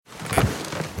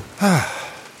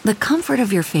The comfort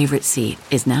of your favorite seat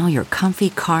is now your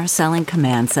comfy car selling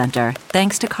command center,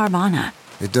 thanks to Carvana.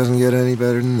 It doesn't get any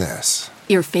better than this.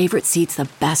 Your favorite seat's the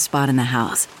best spot in the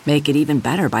house. Make it even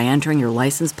better by entering your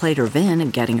license plate or VIN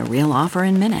and getting a real offer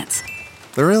in minutes.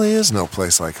 There really is no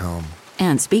place like home.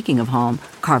 And speaking of home,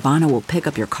 Carvana will pick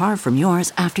up your car from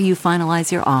yours after you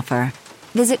finalize your offer.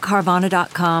 Visit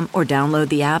Carvana.com or download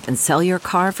the app and sell your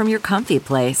car from your comfy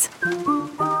place.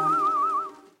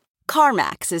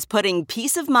 CarMax is putting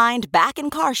peace of mind back in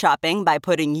car shopping by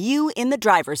putting you in the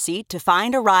driver's seat to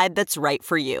find a ride that's right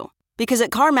for you. Because at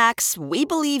CarMax, we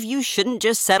believe you shouldn't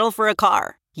just settle for a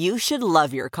car. You should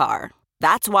love your car.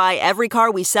 That's why every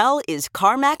car we sell is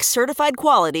CarMax certified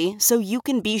quality, so you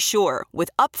can be sure with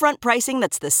upfront pricing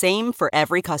that's the same for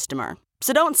every customer.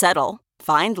 So don't settle.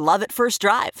 Find love at first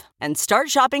drive and start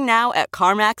shopping now at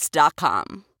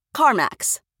CarMax.com.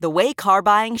 CarMax, the way car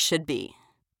buying should be.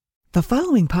 The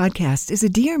following podcast is a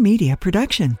Dear Media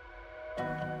production.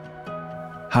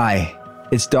 Hi,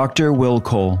 it's Dr. Will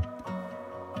Cole.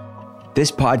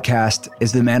 This podcast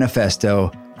is the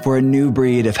manifesto for a new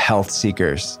breed of health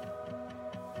seekers.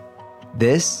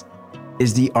 This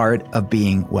is the art of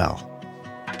being well.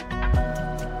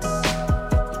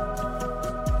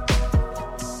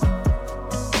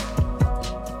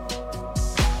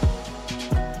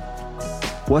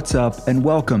 What's up, and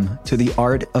welcome to the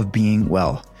art of being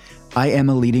well. I am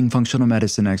a leading functional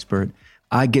medicine expert.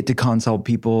 I get to consult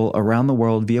people around the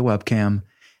world via webcam,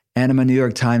 and I'm a New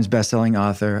York Times bestselling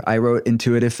author. I wrote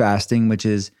Intuitive Fasting, which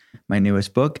is my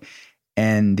newest book,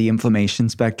 and The Inflammation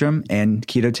Spectrum, and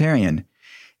Ketotarian.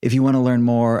 If you want to learn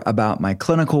more about my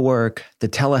clinical work, the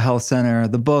telehealth center,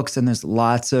 the books, and there's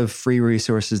lots of free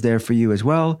resources there for you as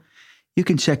well, you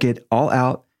can check it all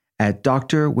out at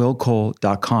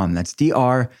drwillcole.com. That's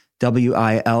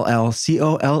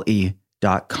drwillcole.com.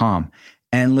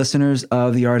 And listeners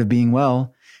of The Art of Being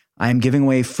Well, I am giving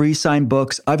away free signed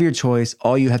books of your choice.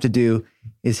 All you have to do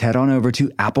is head on over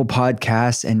to Apple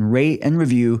Podcasts and rate and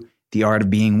review The Art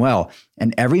of Being Well.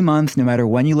 And every month, no matter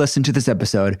when you listen to this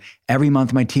episode, every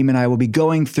month my team and I will be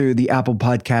going through the Apple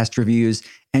Podcast reviews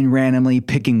and randomly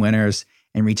picking winners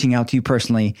and reaching out to you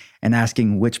personally and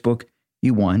asking which book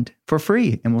you want for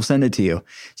free, and we'll send it to you.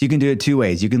 So you can do it two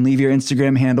ways. You can leave your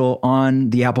Instagram handle on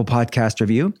the Apple Podcast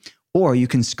review, or you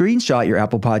can screenshot your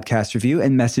Apple Podcast review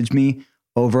and message me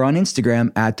over on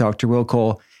Instagram at Dr. Will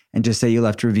Cole and just say you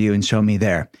left a review and show me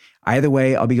there. Either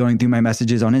way, I'll be going through my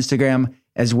messages on Instagram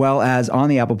as well as on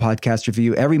the Apple Podcast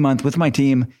review every month with my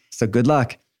team. So good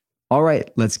luck. All right,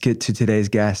 let's get to today's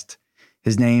guest.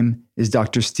 His name is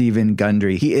Dr. Steven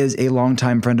Gundry. He is a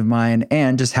longtime friend of mine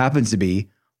and just happens to be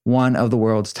one of the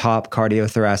world's top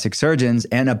cardiothoracic surgeons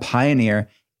and a pioneer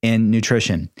in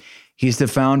nutrition. He's the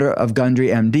founder of Gundry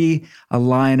MD, a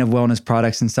line of wellness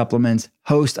products and supplements,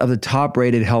 host of the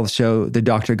top-rated health show, the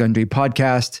Dr. Gundry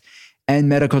podcast, and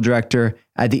medical director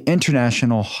at the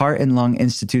International Heart and Lung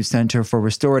Institute Center for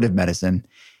Restorative Medicine.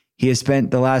 He has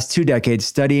spent the last 2 decades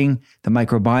studying the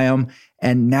microbiome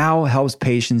and now helps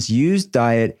patients use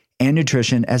diet and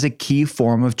nutrition as a key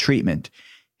form of treatment.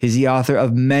 He's the author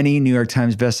of many New York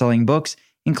Times bestselling books,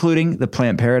 including The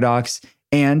Plant Paradox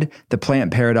and The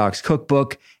Plant Paradox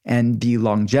Cookbook, and The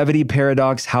Longevity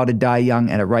Paradox, How to Die Young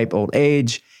at a Ripe Old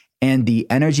Age, and The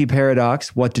Energy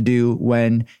Paradox, What to Do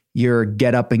When Your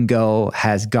Get Up and Go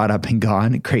Has Got Up and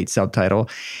Gone, great subtitle,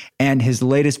 and his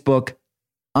latest book,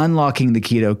 Unlocking the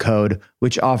Keto Code,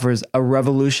 which offers a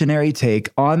revolutionary take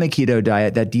on the keto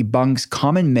diet that debunks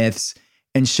common myths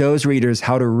and shows readers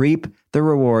how to reap the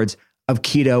rewards of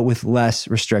keto with less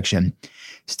restriction.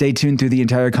 Stay tuned through the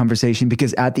entire conversation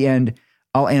because at the end,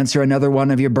 I'll answer another one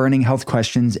of your burning health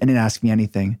questions in an Ask Me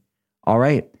Anything. All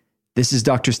right, this is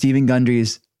Dr. Steven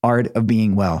Gundry's Art of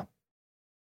Being Well.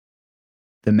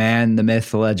 The man, the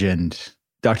myth, the legend,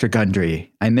 Dr.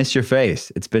 Gundry. I miss your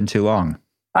face. It's been too long.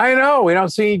 I know. We don't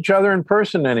see each other in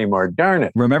person anymore. Darn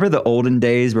it. Remember the olden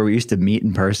days where we used to meet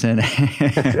in person?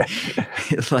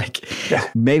 It's like,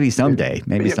 maybe someday.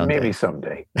 Maybe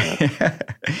someday. Yeah.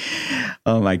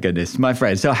 Oh, my goodness. My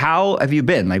friend. So how have you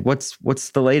been? Like, what's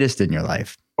the latest in your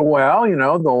life? Well,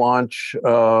 the launch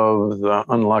of the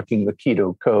Unlocking the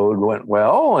Keto Code went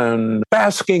well, and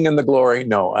basking in the glory.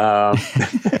 No.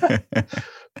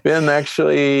 Been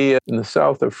actually in the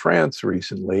south of France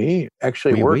recently,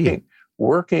 actually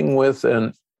working with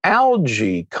an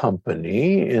algae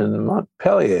company in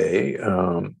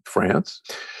Montpellier, France,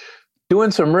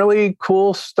 doing some really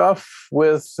cool stuff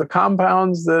with the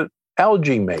compounds that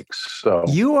algae makes. So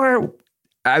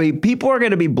people are going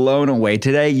to be blown away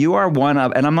today. You are one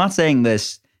of, and I'm not saying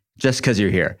this just because you're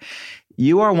here.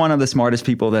 you are one of the smartest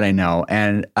people that I know.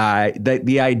 And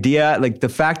the idea, like the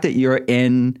fact that you're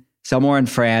somewhere in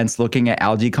France looking at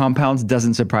algae compounds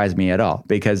doesn't surprise me at all,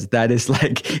 because that is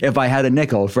like, if I had a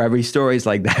nickel for every stories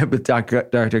like that with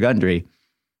Dr. Gundry,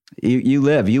 you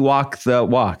walk the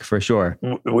walk for sure.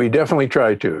 We definitely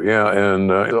try to, yeah.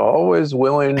 And always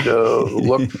willing to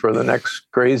look for the next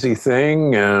crazy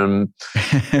thing. And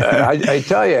I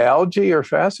tell you, algae are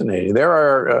fascinating. There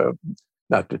are,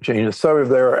 not to change the subject,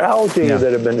 there are algae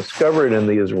that have been discovered in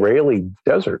the Israeli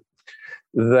desert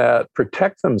that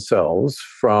protect themselves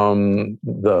from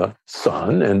the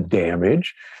sun and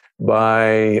damage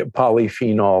by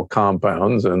polyphenol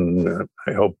compounds. And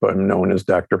I hope I'm known as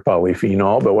Dr.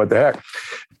 Polyphenol, but what the heck?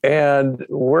 And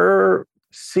we're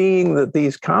seeing that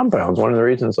these compounds, one of the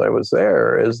reasons I was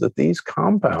there is that these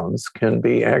compounds can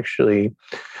be actually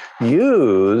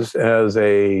used as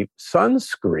a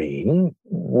sunscreen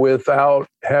without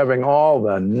having all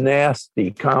the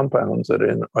nasty compounds that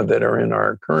are in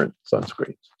our current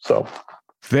sunscreens. So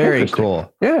very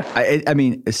cool. Yeah. I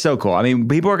mean, it's so cool. I mean,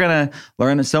 people are going to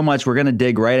learn so much. We're going to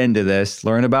dig right into this,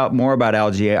 learn more about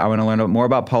algae. I want to learn more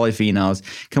about polyphenols.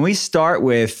 Can we start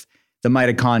with the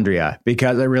mitochondria?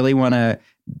 Because I really want to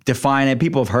define it.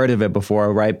 People have heard of it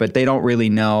before, right? But they don't really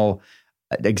know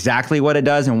exactly what it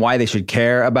does and why they should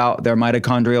care about their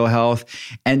mitochondrial health.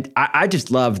 And I just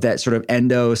love that sort of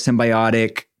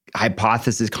endosymbiotic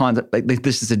hypothesis concept. Like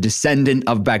this is a descendant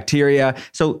of bacteria.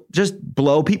 So just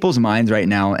blow people's minds right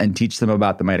now and teach them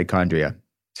about the mitochondria.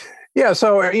 Yeah,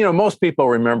 so most people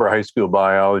remember high school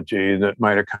biology, that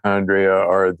mitochondria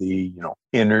are the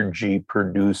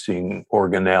energy-producing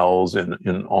organelles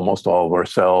in almost all of our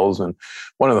cells. And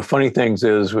one of the funny things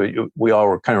is we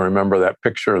all kind of remember that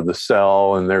picture of the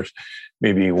cell, and there's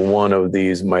maybe one of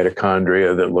these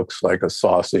mitochondria that looks like a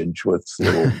sausage with a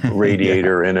little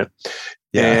radiator in it.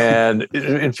 Yeah. And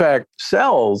in fact,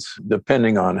 cells,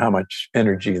 depending on how much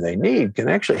energy they need, can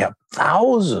actually have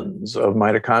thousands of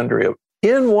mitochondria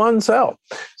in one cell.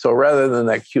 So rather than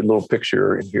that cute little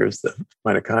picture, and here's the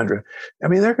mitochondria, I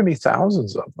mean, there can be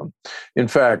thousands of them. In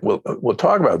fact, we'll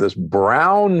talk about this.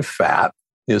 Brown fat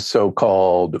is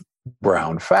so-called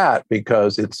brown fat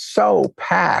because it's so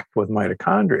packed with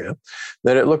mitochondria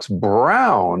that it looks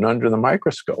brown under the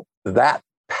microscope, that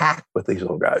packed with these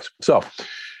little guys. So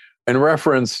in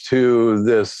reference to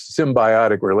this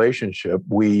symbiotic relationship,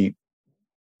 we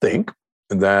think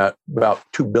that about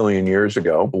 2 billion years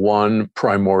ago, one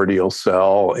primordial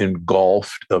cell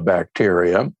engulfed a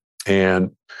bacteria,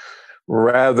 and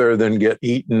rather than get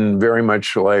eaten very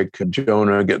much like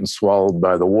Jonah getting swallowed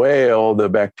by the whale, the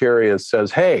bacteria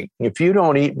says, hey, if you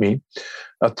don't eat me,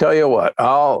 I'll tell you what,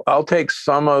 I'll take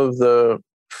some of the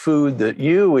food that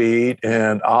you eat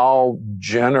and I'll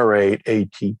generate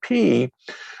ATP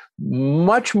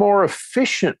much more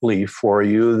efficiently for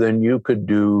you than you could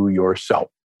do yourself.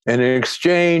 And in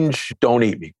exchange, don't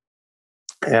eat me.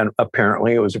 And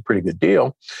apparently it was a pretty good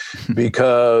deal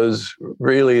because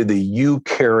really the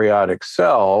eukaryotic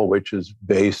cell, which is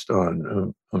based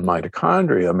on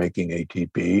mitochondria making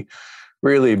ATP,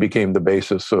 really became the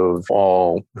basis of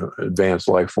all advanced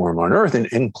life form on Earth,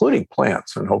 including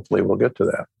plants. And hopefully we'll get to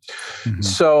that. Mm-hmm.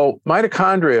 So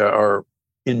mitochondria are,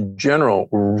 in general,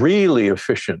 really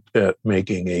efficient at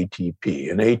making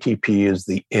ATP. And ATP is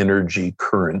the energy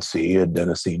currency,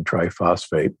 adenosine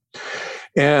triphosphate.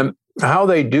 And how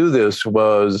they do this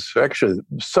was actually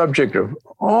the subject of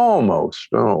almost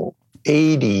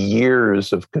 80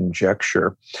 years of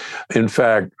conjecture. In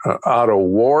fact, Otto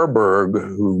Warburg,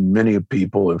 who many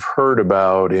people have heard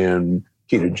about in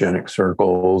ketogenic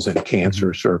circles and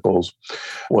cancer circles,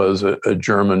 was a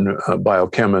German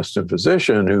biochemist and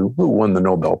physician who won the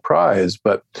Nobel Prize.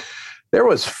 But there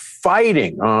was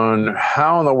fighting on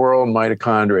how in the world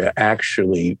mitochondria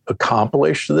actually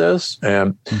accomplish this.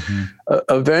 And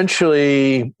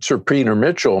eventually, Sir Peter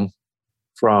Mitchell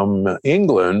from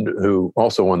England, who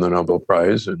also won the Nobel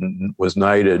Prize and was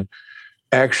knighted,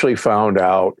 actually found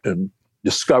out and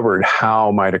discovered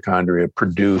how mitochondria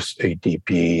produce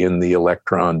ATP in the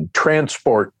electron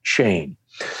transport chain.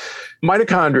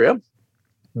 Mitochondria,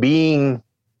 being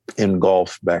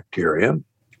engulfed bacteria,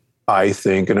 I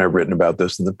think, and I've written about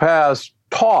this in the past,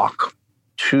 talk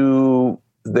to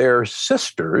their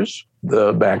sisters,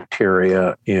 the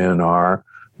bacteria in our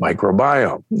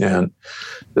microbiome. And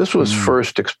this was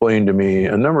first explained to me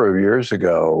a number of years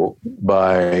ago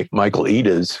by Michael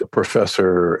Eades, a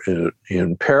professor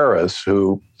in Paris,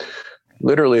 who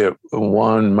literally at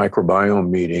one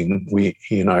microbiome meeting,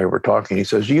 he and I were talking. He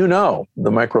says, the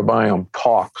microbiome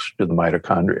talks to the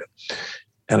mitochondria.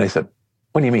 And I said,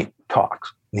 what do you mean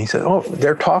talks? And he said, oh,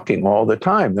 they're talking all the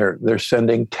time. They're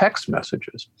sending text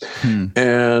messages.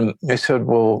 And I said,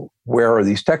 well, where are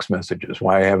these text messages?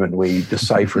 Why haven't we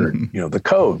deciphered, the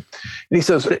code? And he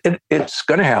says, it's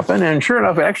going to happen. And sure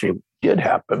enough, it actually did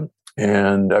happen.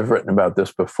 And I've written about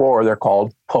this before. They're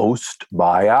called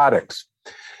postbiotics.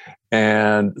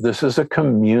 And this is a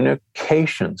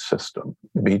communication system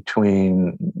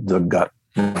between the gut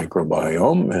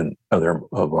microbiome and other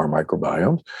of our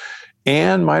microbiomes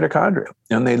and mitochondria.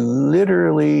 And they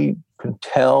literally can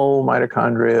tell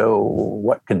mitochondria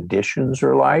what conditions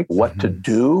are like, what to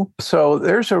do. So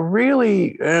it's a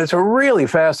really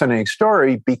fascinating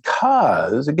story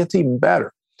because it gets even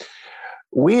better.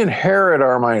 We inherit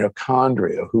our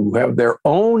mitochondria who have their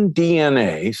own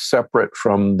DNA separate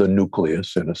from the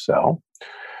nucleus in a cell.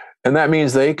 And that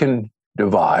means they can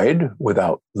divide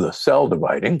without the cell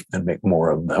dividing and make more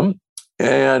of them.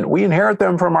 And we inherit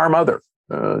them from our mother.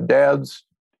 Dads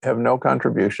have no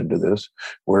contribution to this.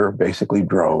 We're basically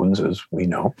drones, as we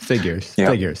know. Figures.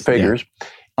 Yeah.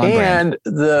 And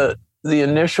the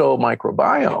initial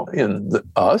microbiome in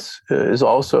us is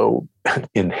also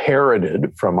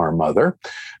inherited from our mother,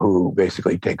 who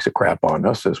basically takes a crap on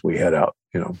us as we head out,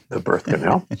 the birth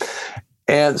canal.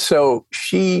 And so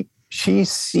she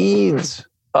seeds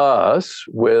us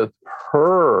with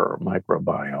her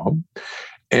microbiome,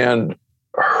 and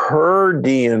her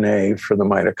DNA for the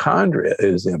mitochondria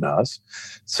is in us.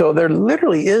 So there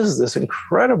literally is this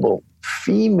incredible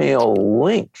female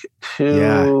link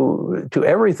to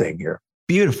everything here.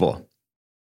 Beautiful.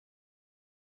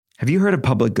 Have you heard of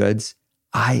Public Goods?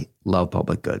 I love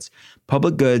Public Goods.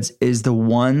 Public Goods is the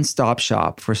one-stop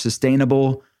shop for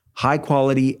sustainable,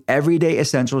 high-quality, everyday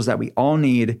essentials that we all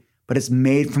need, but it's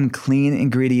made from clean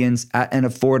ingredients at an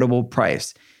affordable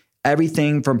price.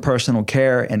 Everything from personal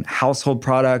care and household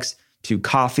products to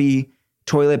coffee,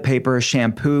 toilet paper,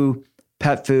 shampoo,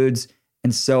 pet foods,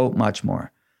 and so much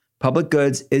more. Public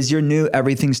Goods is your new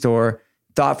everything store,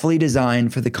 thoughtfully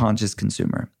designed for the conscious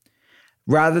consumer.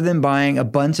 Rather than buying a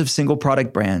bunch of single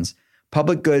product brands,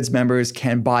 Public Goods members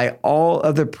can buy all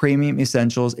of the premium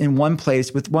essentials in one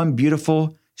place with one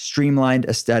beautiful, streamlined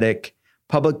aesthetic.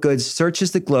 Public Goods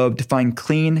searches the globe to find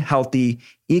clean, healthy,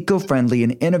 eco-friendly,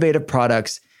 and innovative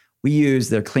products. We use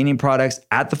their cleaning products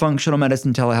at the Functional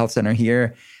Medicine Telehealth Center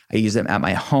here. I use them at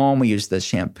my home. We use the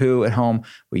shampoo at home.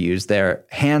 We use their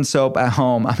hand soap at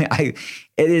home. I mean,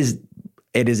 it is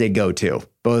a go-to,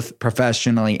 both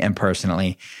professionally and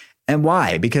personally. And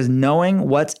why? Because knowing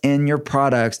what's in your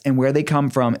products and where they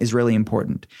come from is really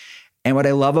important. And what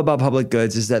I love about Public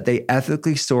Goods is that they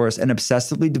ethically source and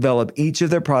obsessively develop each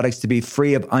of their products to be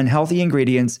free of unhealthy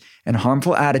ingredients and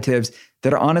harmful additives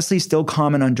that are honestly still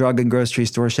common on drug and grocery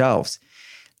store shelves.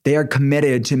 They are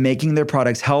committed to making their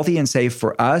products healthy and safe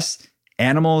for us,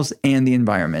 animals, and the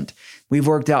environment. We've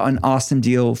worked out an awesome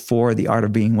deal for the Art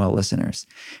of Being Well listeners.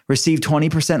 Receive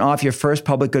 20% off your first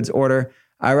Public Goods order.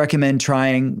 I recommend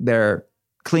trying their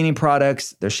cleaning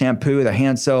products, their shampoo, their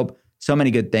hand soap, so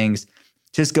many good things.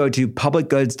 Just go to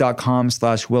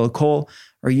publicgoods.com/WillCole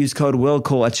or use code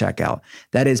WillCole at checkout.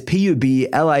 That is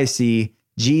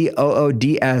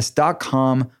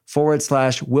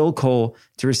publicgoods.com/WillCole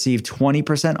to receive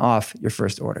 20% off your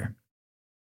first order.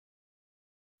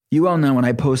 You all know when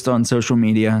I post on social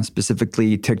media,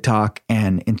 specifically TikTok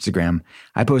and Instagram,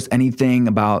 I post anything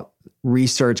about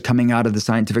research coming out of the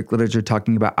scientific literature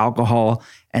talking about alcohol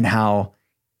and how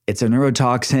it's a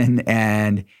neurotoxin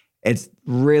and it's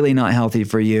really not healthy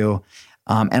for you.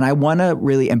 And I want to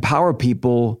really empower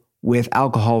people with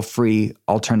alcohol-free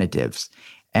alternatives.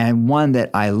 And one that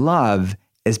I love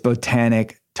is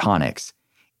Botanic Tonics.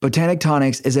 Botanic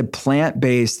Tonics is a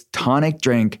plant-based tonic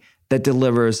drink that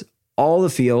delivers all the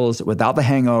feels without the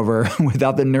hangover,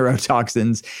 without the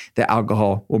neurotoxins that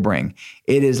alcohol will bring.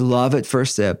 It is love at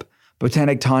first sip.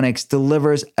 Botanic Tonics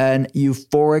delivers an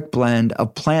euphoric blend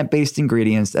of plant-based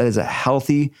ingredients that is a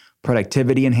healthy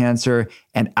productivity enhancer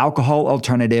and alcohol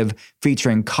alternative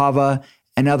featuring kava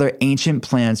and other ancient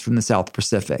plants from the South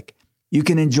Pacific. You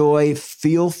can enjoy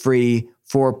feel-free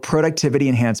for productivity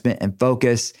enhancement and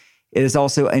focus. It is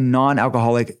also a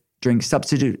non-alcoholic drink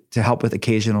substitute to help with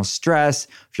occasional stress.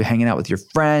 If you're hanging out with your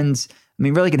friends,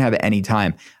 really can have it any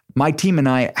time. My team and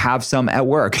I have some at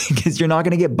work because you're not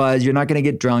going to get buzzed. You're not going to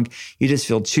get drunk. You just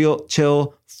feel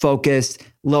chill, focused,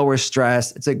 lower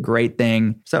stress. It's a great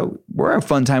thing. So we're a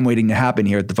fun time waiting to happen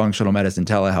here at the Functional Medicine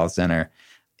Telehealth Center.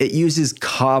 It uses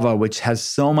kava, which has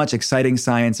so much exciting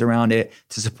science around it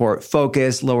to support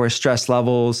focus, lower stress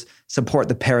levels, support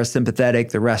the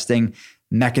parasympathetic, the resting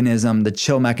mechanism, the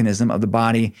chill mechanism of the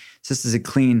body. So this is a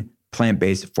clean,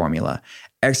 plant-based formula.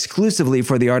 Exclusively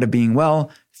for the Art of Being Well,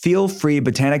 feel free.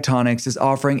 Botanic Tonics is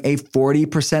offering a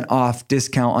 40% off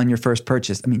discount on your first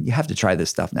purchase. I mean, you have to try this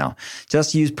stuff now.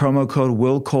 Just use promo code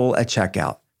WillCole at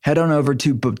checkout. Head on over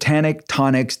to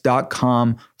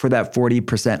botanictonics.com for that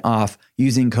 40% off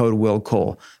using code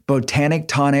WillCole.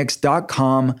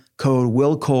 Botanictonics.com, code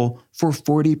WillCole for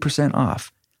 40%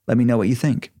 off. Let me know what you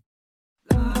think.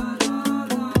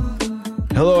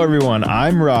 Hello, everyone.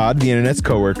 I'm Rod, the internet's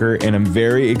coworker, and I'm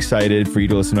very excited for you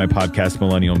to listen to my podcast,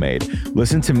 Millennial Made.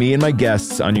 Listen to me and my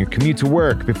guests on your commute to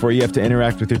work before you have to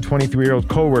interact with your 23-year-old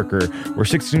coworker or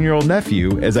 16-year-old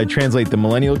nephew as I translate the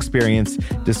millennial experience,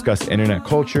 discuss internet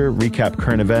culture, recap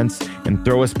current events, and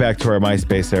throw us back to our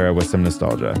MySpace era with some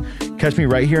nostalgia. Catch me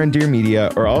right here on Dear Media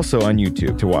or also on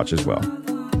YouTube to watch as well.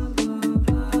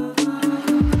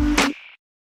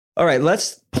 All right,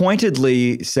 let's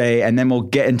pointedly say, and then we'll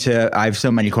get into, I have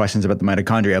so many questions about the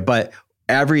mitochondria, but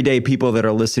everyday people that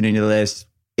are listening to this,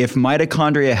 if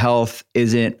mitochondria health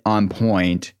isn't on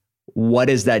point,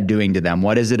 what is that doing to them?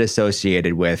 What is it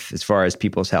associated with as far as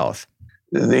people's health?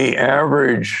 The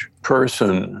average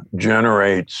person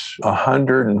generates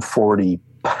 140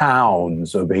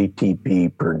 pounds of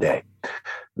ATP per day.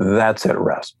 That's at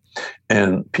rest.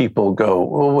 And people go,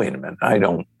 well, wait a minute, I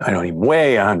don't even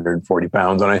weigh 140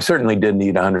 pounds. And I certainly didn't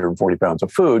eat 140 pounds of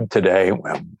food today.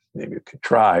 Well, maybe you could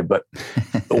try, but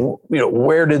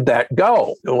where did that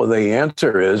go? Well, the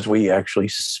answer is we actually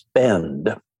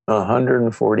spend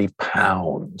 140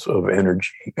 pounds of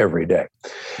energy every day.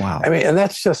 Wow. I mean, and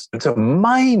it's a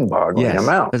mind-boggling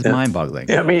amount. It's mind-boggling.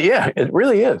 I mean, yeah, it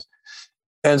really is.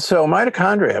 And so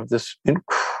mitochondria have this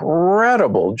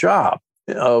incredible job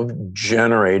of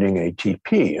generating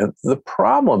ATP. And the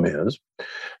problem is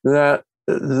that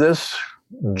this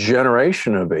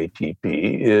generation of ATP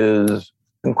is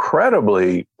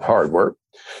incredibly hard work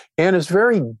and is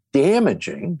very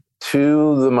damaging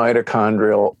to the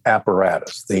mitochondrial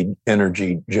apparatus, the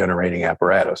energy generating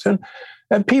apparatus.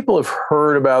 And people have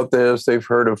heard about this. They've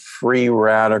heard of free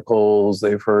radicals.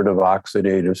 They've heard of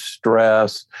oxidative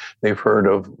stress. They've heard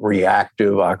of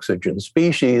reactive oxygen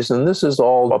species. And this is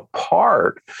all a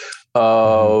part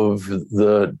of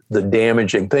the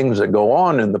damaging things that go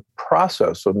on in the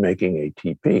process of making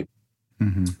ATP.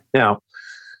 Mm-hmm. Now,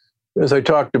 as I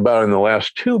talked about in the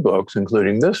last two books,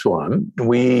 including this one,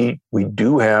 we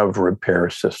do have repair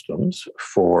systems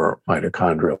for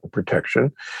mitochondrial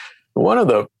protection. One of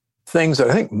the things that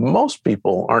I think most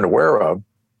people aren't aware of,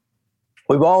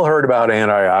 we've all heard about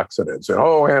antioxidants. And,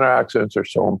 antioxidants are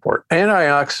so important.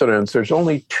 Antioxidants, there's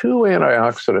only two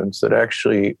antioxidants that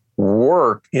actually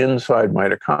work inside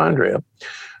mitochondria.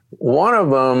 One of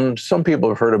them, some people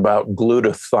have heard about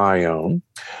glutathione.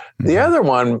 The other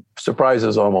one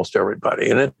surprises almost everybody,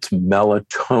 and it's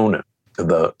melatonin,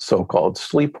 the so-called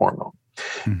sleep hormone.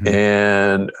 Mm-hmm.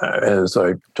 And as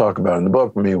I talk about in the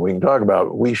book,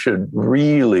 we should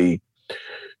really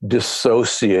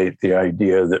dissociate the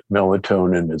idea that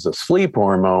melatonin is a sleep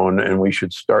hormone, and we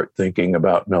should start thinking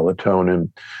about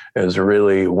melatonin as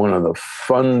really one of the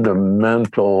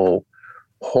fundamental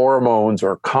hormones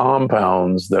or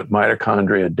compounds that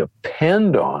mitochondria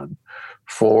depend on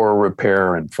for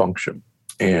repair and function.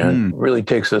 And really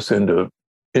takes us into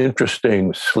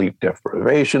interesting sleep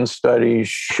deprivation studies,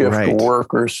 shift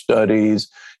worker studies,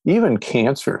 even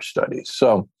cancer studies.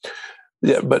 So,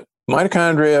 but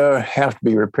mitochondria have to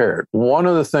be repaired. One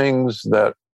of the things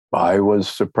that I was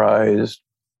surprised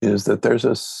is that there's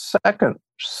a second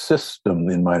system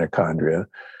in mitochondria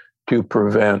to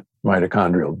prevent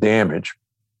mitochondrial damage.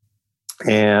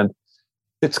 And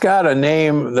it's got a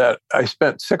name that I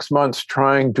spent 6 months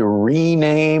trying to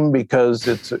rename because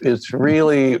it's a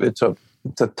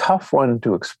tough one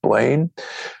to explain,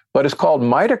 but it's called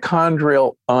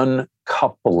mitochondrial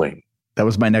uncoupling. That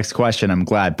was my next question. I'm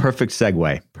glad. Perfect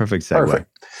segue. Perfect.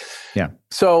 Yeah.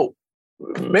 So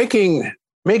making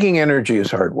energy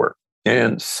is hard work.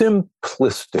 And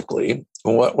simplistically,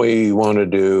 what we want to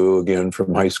do, again,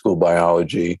 from high school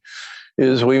biology,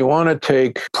 is we want to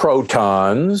take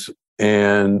protons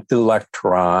and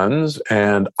electrons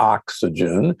and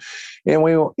oxygen.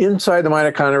 And inside the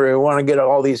mitochondria, we want to get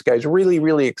all these guys really,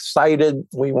 really excited.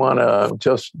 We want to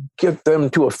just get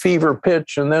them to a fever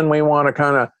pitch. And then we want to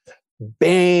kind of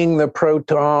bang the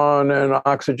proton and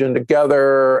oxygen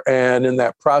together. And in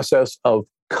that process of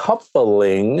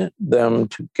coupling them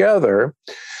together,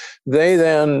 they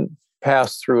then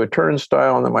pass through a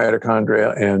turnstile in the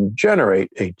mitochondria and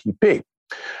generate ATP.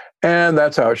 And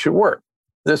that's how it should work.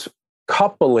 This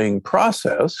coupling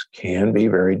process can be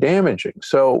very damaging.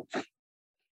 So,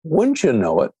 wouldn't you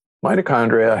know it,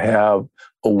 mitochondria have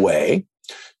a way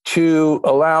to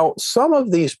allow some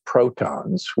of these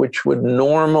protons, which would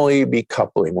normally be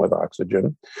coupling with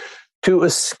oxygen, to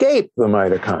escape the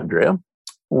mitochondria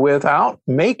without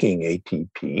making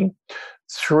ATP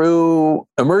through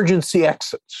emergency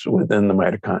exits within the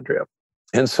mitochondria.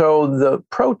 And so the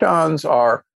protons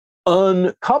are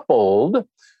uncoupled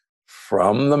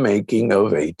from the making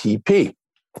of ATP.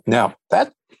 Now,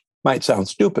 that might sound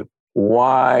stupid.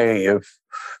 Why, if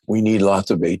we need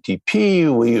lots of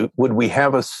ATP, would we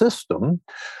have a system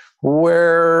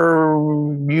where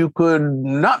you could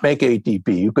not make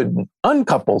ATP? You could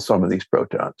uncouple some of these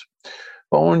protons.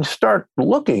 Well, when you start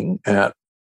looking at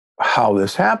how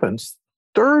this happens,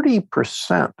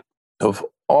 30% of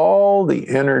all the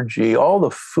energy, all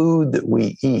the food that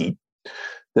we eat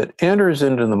that enters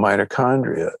into the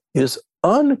mitochondria is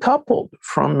uncoupled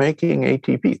from making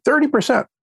ATP, 30%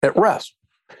 at rest.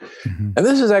 Mm-hmm. And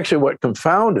this is actually what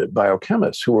confounded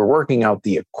biochemists who were working out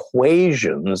the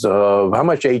equations of how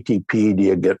much ATP do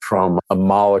you get from a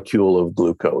molecule of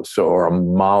glucose or a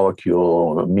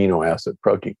molecule of amino acid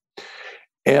protein.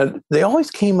 And they always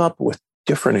came up with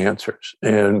different answers.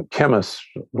 And chemists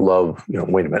love,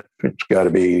 wait a minute, it's got to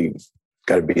be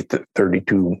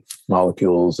 32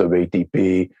 molecules of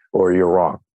ATP or you're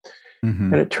wrong.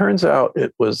 Mm-hmm. And it turns out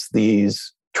it was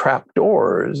these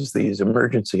trapdoors, these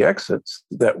emergency exits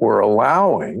that were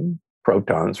allowing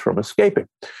protons from escaping.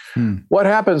 What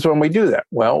happens when we do that?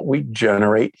 Well, we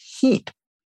generate heat,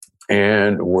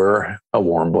 and we're a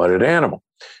warm-blooded animal.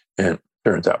 And it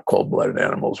turns out cold-blooded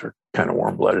animals are kind of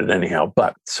warm-blooded anyhow.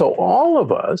 But so all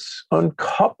of us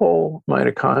uncouple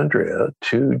mitochondria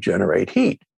to generate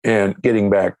heat. And getting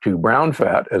back to brown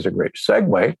fat as a great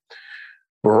segue,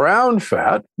 brown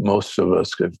fat, most of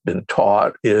us have been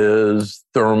taught, is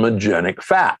thermogenic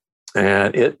fat.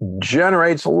 And it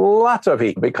generates lots of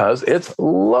heat because it's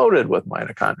loaded with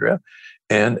mitochondria,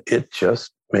 and it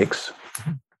just makes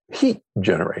heat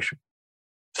generation.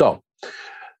 So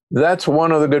that's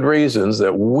one of the good reasons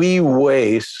that we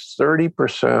waste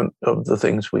 30% of the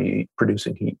things we eat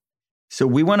producing heat. So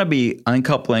we want to be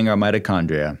uncoupling our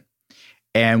mitochondria.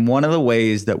 And one of the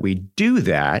ways that we do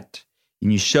that,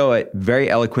 and you show it very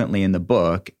eloquently in the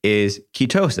book, is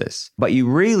ketosis. But you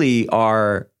really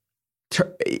are,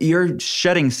 you're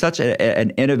shedding such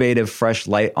an innovative, fresh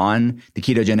light on the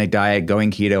ketogenic diet,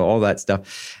 going keto, all that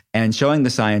stuff, and showing the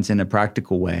science in a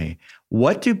practical way.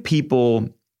 What are people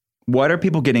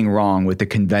getting wrong with the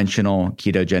conventional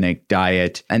ketogenic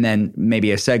diet? And then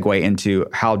maybe a segue into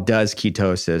how does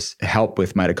ketosis help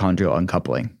with mitochondrial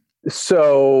uncoupling?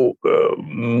 So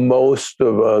most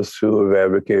of us who have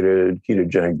advocated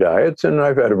ketogenic diets, and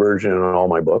I've had a version in all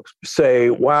my books,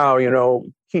 say, wow,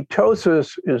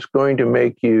 ketosis is going to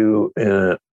make you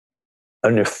an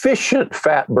efficient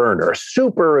fat burner, a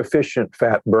super efficient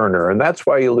fat burner, and that's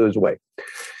why you lose weight.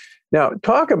 Now,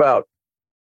 talk about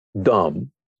dumb.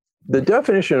 The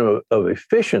definition of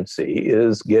efficiency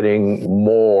is getting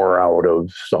more out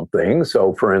of something.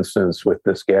 So, for instance, with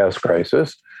this gas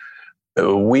crisis,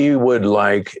 we would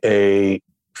like a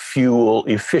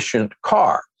fuel-efficient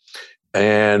car,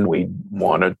 and we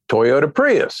want a Toyota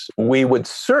Prius. We would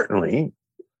certainly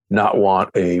not want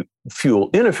a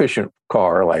fuel-inefficient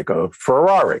car like a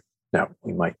Ferrari. Now,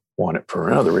 we might want it for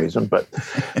another reason, but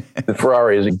the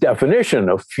Ferrari is a definition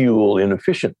of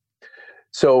fuel-inefficient.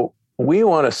 So we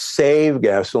want to save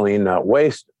gasoline, not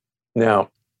waste it. Now,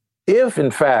 if,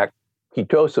 in fact,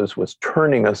 ketosis was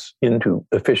turning us into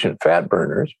efficient fat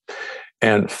burners,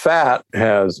 and fat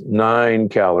has 9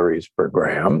 calories per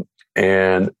gram,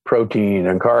 and protein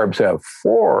and carbs have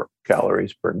 4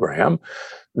 calories per gram,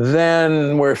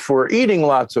 then if we're eating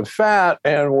lots of fat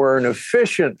and we're an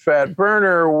efficient fat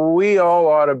burner, we all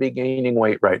ought to be gaining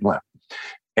weight right and left.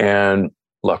 And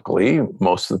luckily,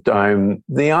 most of the time,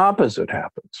 the opposite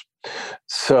happens.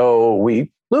 So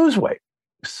we lose weight.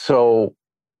 So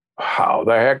how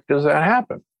the heck does that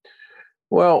happen?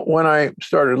 Well, when I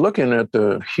started looking at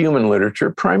the human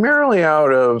literature, primarily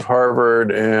out of Harvard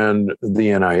and the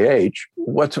NIH,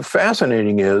 what's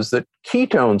fascinating is that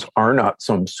ketones are not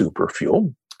some super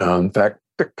fuel. In fact,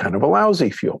 they're kind of a lousy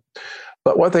fuel.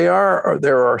 But what they are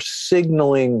there are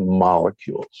signaling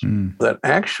molecules that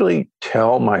actually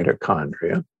tell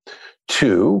mitochondria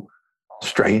to,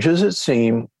 strange as it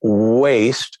seems,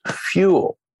 waste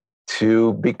fuel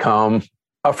to become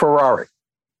a Ferrari.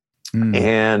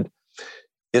 And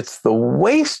it's the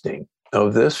wasting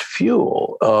of this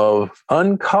fuel, of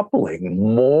uncoupling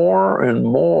more and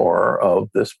more of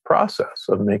this process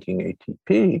of making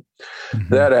ATP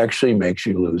that actually makes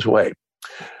you lose weight.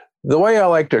 The way I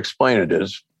like to explain it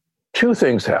is 2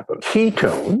 things happen.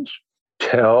 Ketones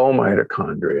tell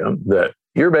mitochondria that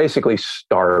you're basically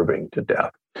starving to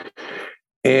death.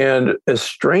 And as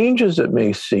strange as it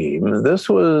may seem, this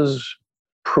was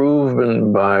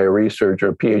proven by a researcher,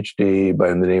 a PhD by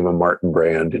the name of Martin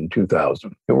Brand in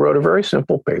 2000, who wrote a very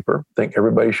simple paper, I think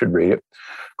everybody should read it,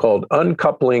 called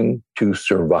Uncoupling to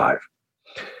Survive.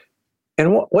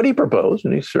 And what he proposed,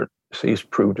 and he's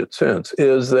proved it since,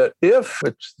 is that if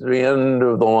it's the end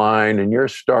of the line and you're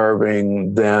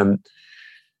starving, then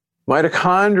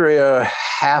mitochondria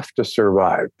have to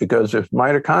survive, because if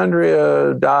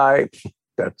mitochondria die,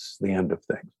 that's the end of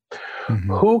things.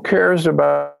 Mm-hmm. Who cares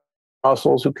about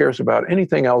muscles? Who cares about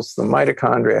anything else? The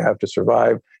mitochondria have to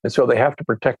survive, and so they have to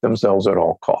protect themselves at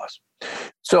all costs.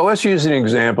 So let's use an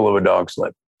example of a dog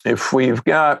sled. If we've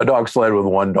got a dog sled with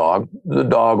one dog, the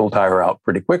dog will tire out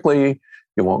pretty quickly.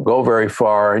 You won't go very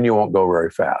far, and you won't go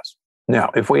very fast.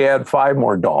 Now, if we add 5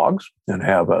 more dogs and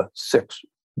have a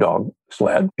 6-dog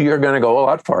sled, you're going to go a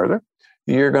lot farther.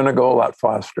 You're going to go a lot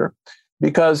faster,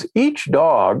 because each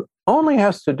dog only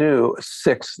has to do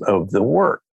 1/6 of the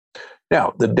work.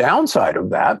 Now, the downside of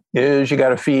that is you got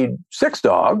to feed 6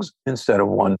 dogs instead of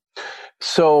 1.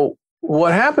 So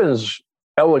what happens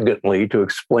elegantly to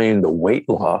explain the weight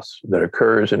loss that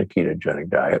occurs in a ketogenic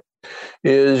diet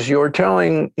is you're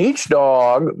telling each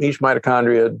dog, each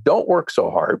mitochondria, don't work so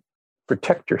hard,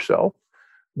 protect yourself,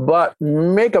 but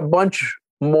make a bunch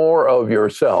more of your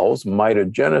cells,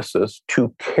 mitogenesis,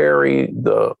 to carry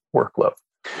the workload.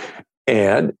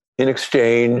 And in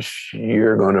exchange,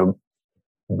 you're going to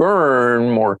burn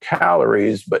more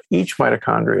calories, but each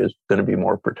mitochondria is going to be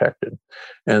more protected.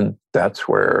 And that's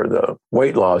where the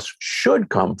weight loss should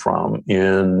come from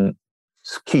in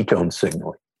ketone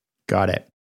signaling. Got it.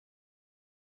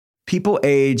 People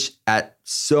age at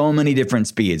so many different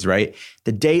speeds, right?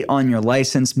 The date on your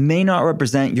license may not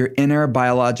represent your inner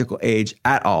biological age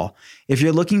at all. If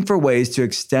you're looking for ways to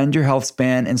extend your health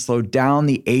span and slow down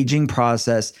the aging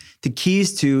process, the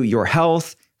keys to your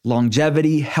health,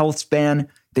 longevity, health span,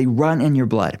 they run in your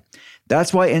blood.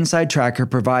 That's why Inside Tracker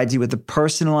provides you with a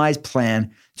personalized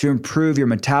plan to improve your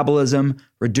metabolism,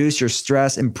 reduce your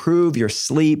stress, improve your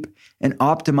sleep, and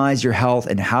optimize your health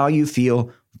and how you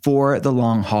feel for the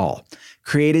long haul.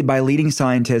 Created by leading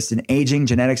scientists in aging,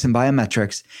 genetics, and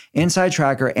biometrics, Inside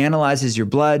Tracker analyzes your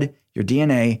blood, your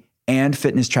DNA, and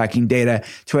fitness tracking data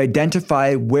to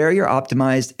identify where you're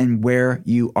optimized and where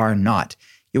you are not.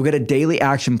 You'll get a daily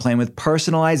action plan with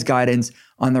personalized guidance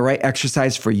on the right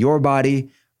exercise for your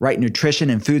body, right nutrition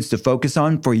and foods to focus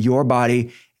on for your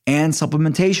body, and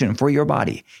supplementation for your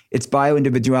body. It's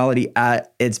bioindividuality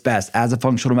at its best. As a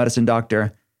functional medicine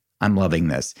doctor, I'm loving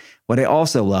this. What I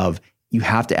also love, you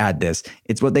have to add this.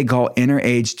 It's what they call Inner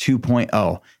Age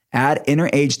 2.0. Add Inner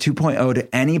Age 2.0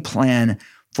 to any plan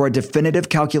for a definitive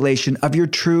calculation of your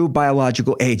true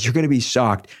biological age. You're going to be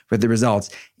shocked with the results,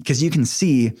 because you can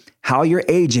see how you're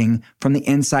aging from the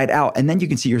inside out. And then you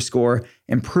can see your score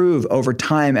improve over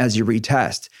time as you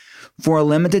retest. For a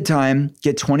limited time,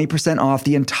 get 20% off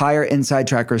the entire Inside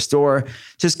Tracker store.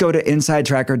 Just go to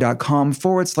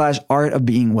insidetracker.com/art of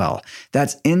being well.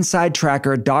 That's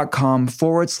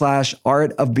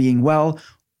insidetracker.com/art of being well.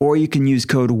 Or you can use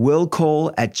code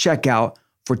WillCole at checkout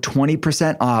for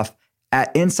 20% off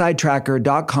at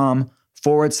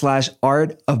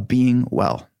insidetracker.com/art of being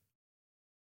well.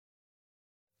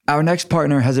 Our next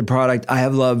partner has a product I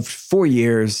have loved for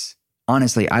years.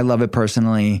 Honestly, I love it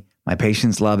personally. My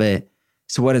patients love it.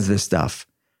 So what is this stuff?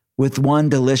 With one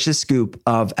delicious scoop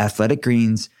of Athletic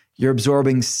Greens, you're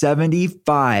absorbing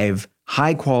 75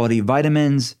 high-quality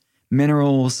vitamins,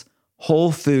 minerals,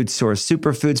 whole food source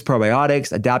superfoods,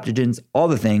 probiotics, adaptogens, all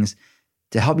the things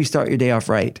to help you start your day off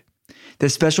right.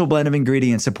 This special blend of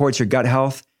ingredients supports your gut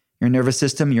health, your nervous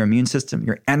system, your immune system,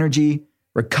 your energy,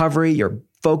 recovery, your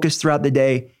focus throughout the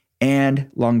day,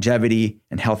 and longevity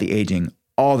and healthy aging,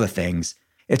 all the things.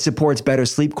 It supports better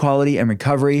sleep quality and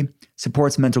recovery,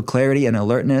 supports mental clarity and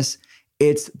alertness.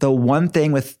 It's the one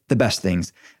thing with the best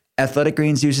things. Athletic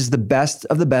Greens uses the best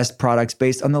of the best products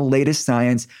based on the latest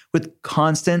science with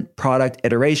constant product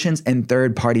iterations and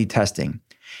third-party testing.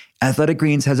 Athletic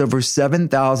Greens has over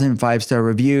 7,000 5-star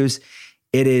reviews.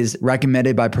 It is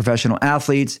recommended by professional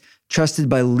athletes, trusted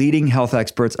by leading health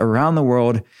experts around the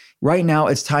world. Right now,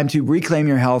 it's time to reclaim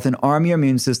your health and arm your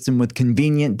immune system with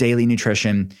convenient daily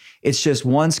nutrition. It's just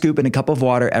one scoop in a cup of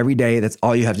water every day. That's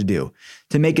all you have to do.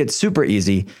 To make it super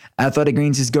easy, Athletic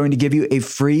Greens is going to give you a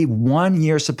free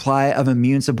 1-year supply of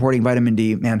immune-supporting vitamin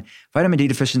D. Man, vitamin D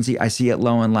deficiency, I see it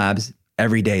low in labs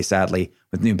every day, sadly,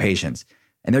 with new patients.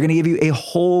 And they're going to give you a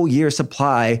whole year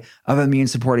supply of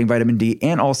immune-supporting vitamin D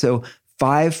and also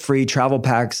 5 free travel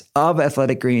packs of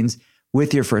Athletic Greens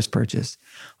with your first purchase.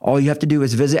 All you have to do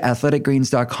is visit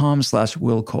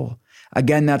athleticgreens.com/willcole.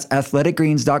 Again, that's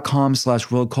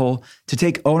athleticgreens.com/willcole to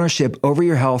take ownership over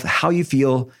your health, how you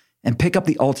feel, and pick up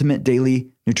the ultimate daily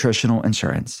nutritional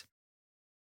insurance.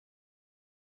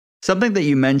 Something that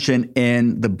you mentioned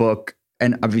in the book,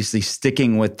 and obviously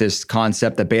sticking with this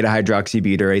concept that beta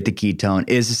hydroxybutyrate, the ketone,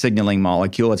 is a signaling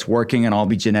molecule. It's working in all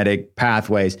the genetic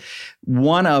pathways.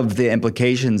 One of the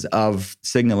implications of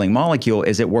signaling molecule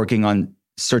is it working on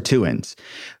sirtuins.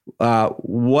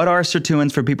 What are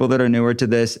sirtuins for people that are newer to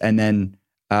this? And then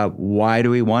why do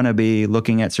we want to be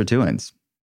looking at sirtuins?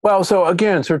 Well, so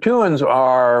again, sirtuins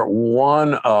are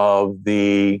one of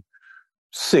the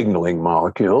signaling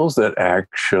molecules that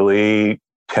actually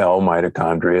tell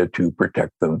mitochondria to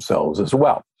protect themselves as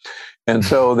well. And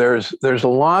so there's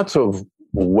lots of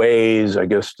ways, I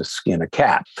guess, to skin a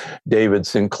cat. David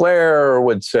Sinclair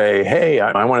would say, hey,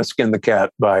 I want to skin the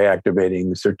cat by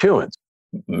activating sirtuins.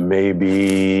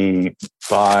 Maybe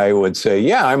I would say,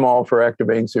 yeah, I'm all for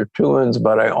activating sirtuins,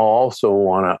 but I also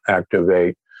want to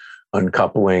activate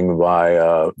uncoupling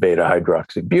via beta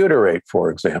hydroxybutyrate, for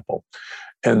example.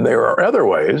 And there are other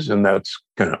ways, and that's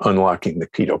kind of unlocking the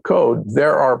keto code.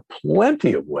 There are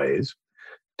plenty of ways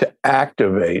to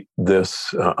activate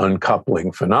this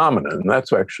uncoupling phenomenon. And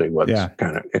that's actually what's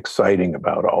kind of exciting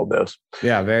about all this.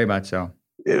 Yeah, very much so.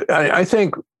 I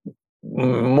think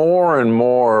more and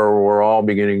more, we're all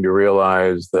beginning to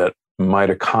realize that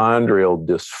mitochondrial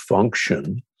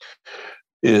dysfunction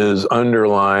is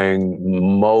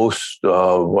underlying most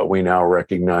of what we now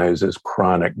recognize as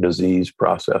chronic disease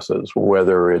processes,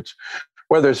 whether it's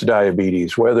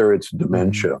diabetes, whether it's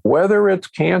dementia, whether it's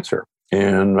cancer.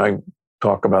 And I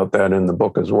talk about that in the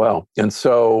book as well. And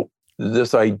so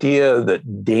this idea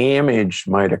that damaged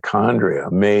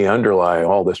mitochondria may underlie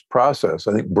all this process,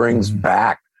 I think brings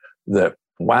back that,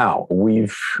 wow, we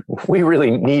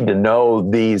really need to know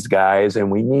these guys,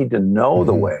 and we need to know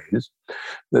the ways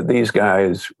that these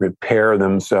guys repair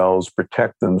themselves,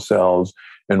 protect themselves,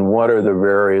 and what are the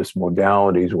various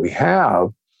modalities we have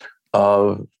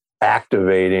of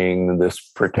activating this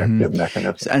protective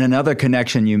mechanism. And another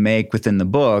connection you make within the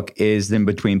book is then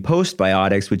between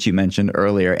postbiotics, which you mentioned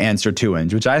earlier, and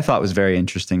sirtuins, which I thought was very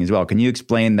interesting as well. Can you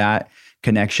explain that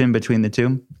connection between the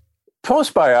two?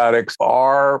 Postbiotics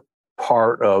are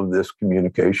part of this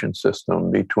communication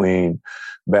system between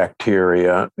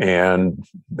bacteria and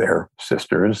their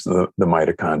sisters, the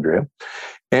mitochondria.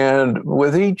 And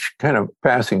with each kind of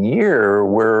passing year,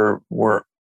 we're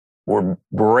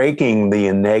breaking the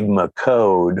Enigma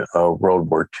code of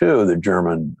World War II, the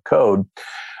German code,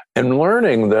 and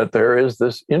learning that there is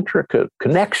this intricate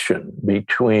connection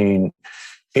between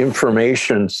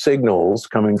information signals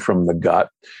coming from the gut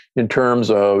in terms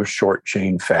of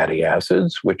short-chain fatty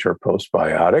acids, which are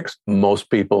postbiotics. Most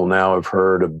people now have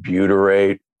heard of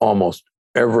butyrate. Almost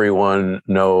everyone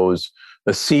knows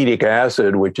acetic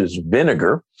acid, which is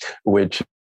vinegar, which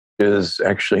is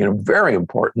actually a very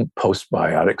important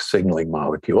postbiotic signaling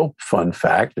molecule. Fun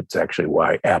fact, it's actually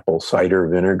why apple cider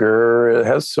vinegar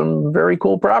has some very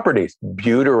cool properties.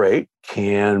 Butyrate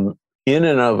can, in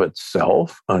and of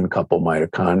itself, uncouple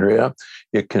mitochondria.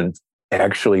 It can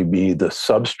actually be the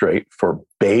substrate for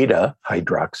beta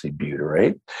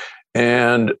hydroxybutyrate.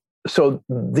 And so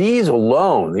these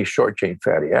alone, these short-chain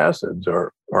fatty acids,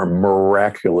 are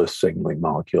miraculous signaling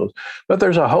molecules. But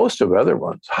there's a host of other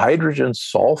ones: hydrogen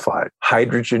sulfide,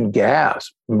 hydrogen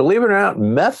gas. Believe it or not,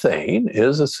 methane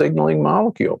is a signaling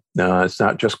molecule. Now, it's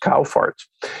not just cow farts.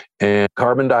 And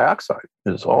carbon dioxide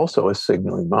is also a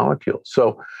signaling molecule.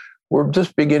 So we're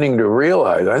just beginning to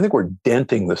realize, I think we're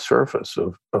denting the surface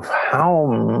of how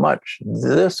much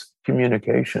this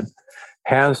communication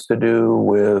has to do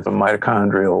with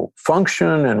mitochondrial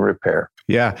function and repair.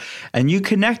 Yeah. And you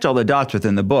connect all the dots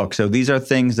within the book. So these are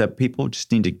things that people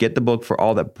just need to get the book for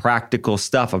all the practical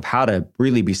stuff of how to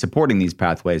really be supporting these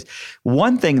pathways.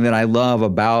 One thing that I love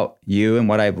about you and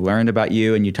what I've learned about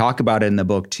you, and you talk about it in the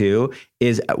book too,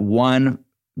 is one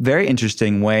very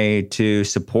interesting way to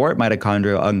support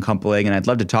mitochondrial uncoupling, and I'd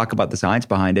love to talk about the science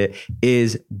behind it,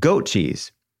 is goat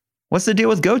cheese. What's the deal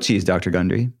with goat cheese, Dr.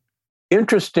 Gundry?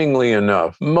 Interestingly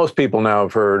enough, most people now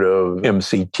have heard of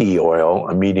MCT oil,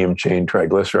 a medium-chain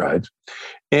triglycerides.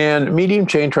 And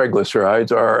medium-chain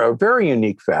triglycerides are a very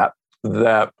unique fat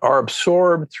that are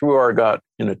absorbed through our gut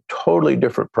in a totally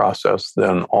different process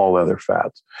than all other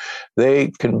fats.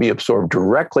 They can be absorbed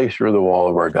directly through the wall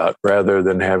of our gut rather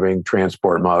than having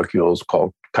transport molecules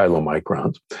called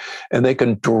chylomicrons. And they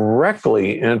can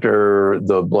directly enter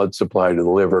the blood supply to the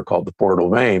liver called the portal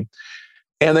vein.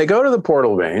 And they go to the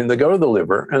portal vein, they go to the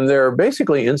liver, and they're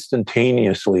basically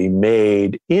instantaneously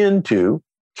made into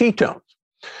ketones.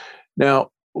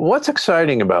 Now, what's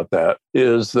exciting about that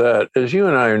is that, as you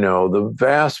and I know, the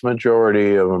vast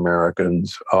majority of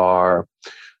Americans are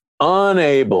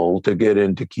unable to get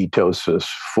into ketosis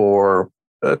for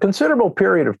a considerable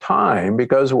period of time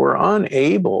because we're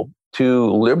unable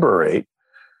to liberate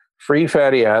free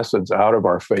fatty acids out of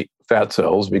our fat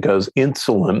cells because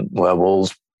insulin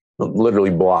levels literally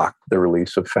block the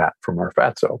release of fat from our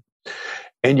fat cell.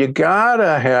 And you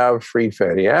gotta have free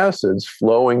fatty acids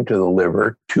flowing to the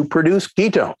liver to produce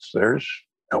ketones. There's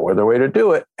no other way to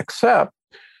do it except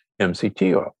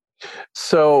MCT oil.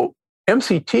 So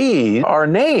MCTs are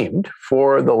named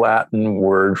for the Latin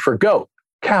word for goat,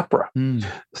 capra.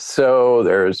 So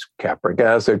there's capric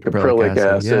acid, caprylic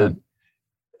acid. Yeah.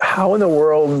 How in the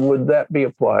world would that be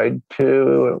applied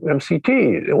to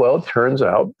MCT? Well, it turns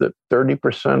out that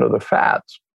 30% of the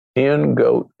fats in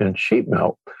goat and sheep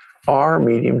milk are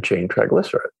medium chain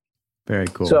triglyceride. Very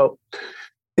cool. So,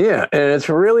 yeah, and it's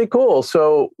really cool.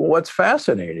 So what's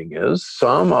fascinating is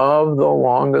some of the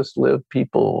longest lived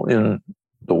people in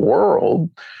the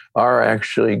world are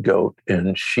actually goat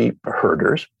and sheep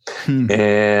herders.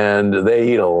 And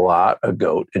they eat a lot of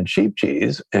goat and sheep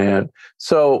cheese. And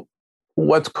so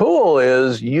what's cool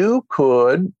is you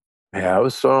could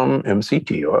have some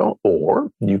MCT oil,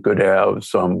 or you could have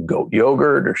some goat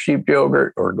yogurt or sheep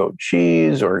yogurt or goat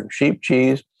cheese or sheep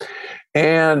cheese,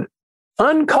 and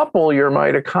uncouple your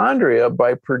mitochondria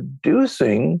by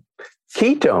producing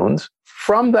ketones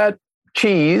from that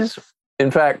cheese.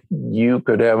 In fact, you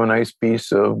could have a nice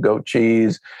piece of goat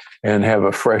cheese and have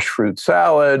a fresh fruit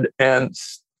salad and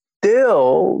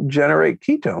still generate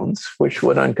ketones, which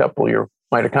would uncouple your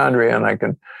mitochondria. And I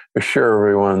can assure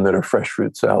everyone that a fresh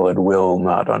fruit salad will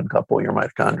not uncouple your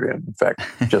mitochondria. In fact,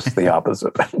 just the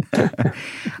opposite.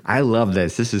 I love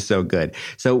this. This is so good.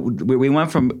 So we're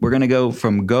going to go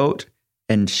from goat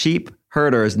and sheep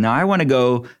herders. Now I want to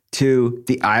go to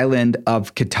the island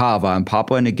of Kitava in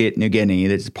Papua New Guinea.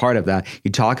 That's part of that.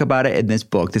 You talk about it in this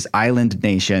book, this island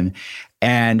nation,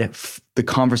 and the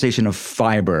conversation of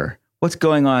fiber. What's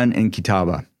going on in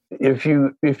Kitava? If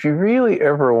you really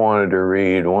ever wanted to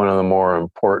read one of the more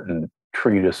important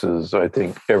treatises I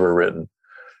think ever written,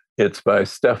 it's by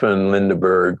Stefan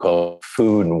Lindeberg called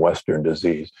Food and Western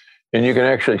Disease. And you can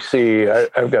actually see,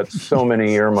 I've got so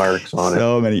many earmarks on it.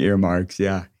 So many earmarks,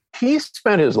 yeah. He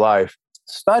spent his life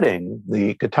studying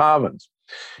the Kitavans,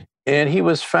 and he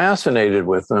was fascinated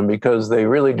with them because they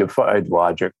really defied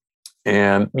logic.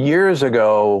 And years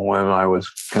ago, when I was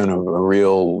kind of a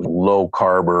real low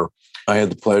carber, I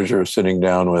had the pleasure of sitting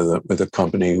down with a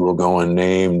company who will go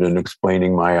unnamed and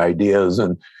explaining my ideas.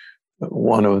 And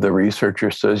one of the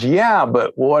researchers says, yeah,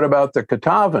 but what about the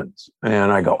Kitavans?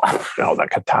 And I go, the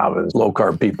Kitavans, low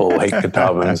carb people hate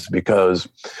Kitavans because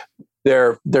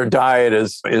their diet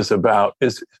is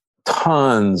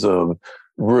tons of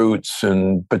roots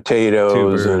and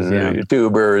potatoes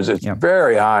tubers. It's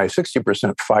very high,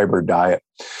 60% fiber diet.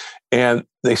 And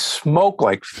they smoke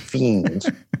like fiends.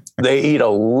 They eat a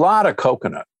lot of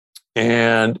coconut.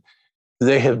 And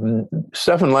Stefan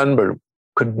Lenberg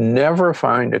could never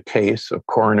find a case of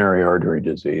coronary artery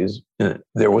disease.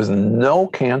 There was no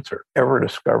cancer ever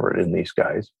discovered in these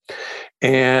guys.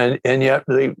 And yet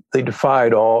they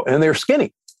defied all, and they're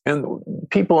skinny. And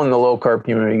people in the low carb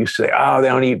community used to say, they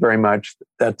don't eat very much.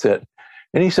 That's it.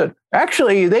 And he said,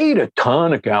 actually, they eat a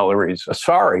ton of calories.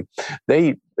 Sorry, they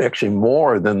eat actually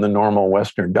more than the normal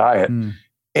Western diet.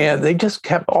 And they just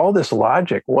kept all this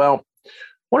logic. Well,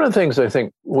 one of the things I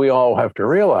think we all have to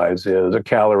realize is a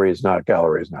calorie is not a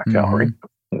calorie is not a calorie.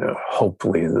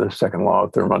 Hopefully, the second law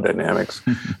of thermodynamics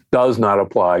does not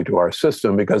apply to our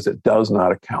system because it does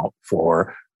not account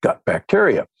for gut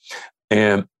bacteria.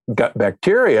 And gut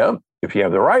bacteria, if you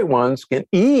have the right ones, can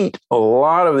eat a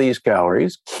lot of these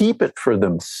calories, keep it for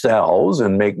themselves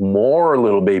and make more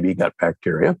little baby gut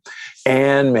bacteria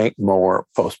and make more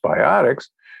postbiotics.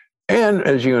 And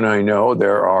as you and I know,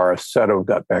 there are a set of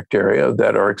gut bacteria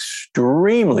that are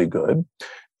extremely good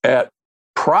at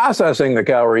processing the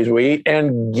calories we eat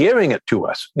and giving it to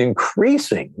us,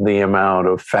 increasing the amount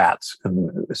of fats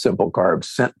and simple carbs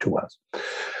sent to us.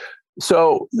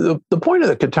 So the point of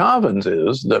the Kitavans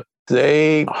is that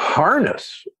they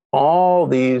harness all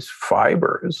these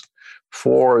fibers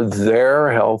for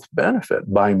their health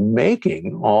benefit by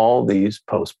making all these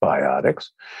postbiotics.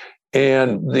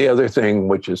 And the other thing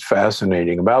which is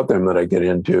fascinating about them that I get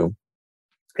into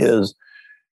is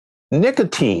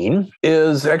nicotine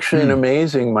is actually an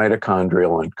amazing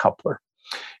mitochondrial uncoupler.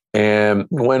 And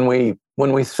when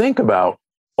we think about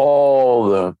all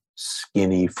the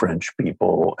skinny French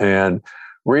people and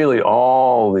really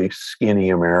all the skinny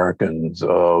Americans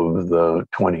of the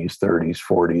 20s, 30s,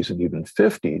 40s, and even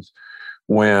 50s,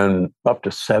 when up to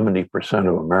 70%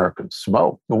 of Americans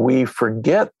smoke. We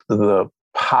forget the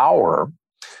power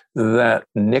that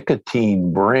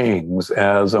nicotine brings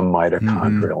as a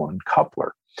mitochondrial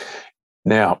uncoupler.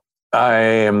 Now, I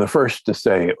am the first to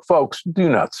say, folks, do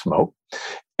not smoke.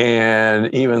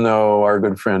 And even though our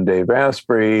good friend Dave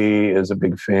Asprey is a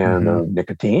big fan of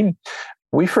nicotine,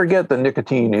 we forget that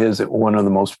nicotine is one of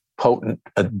the most potent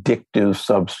addictive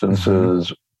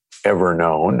substances ever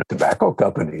known. Tobacco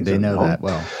companies, they know that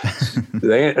well.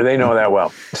 they know that well.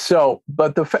 So,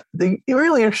 but the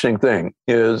really interesting thing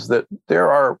is that there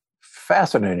are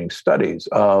fascinating studies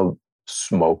of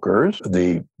smokers.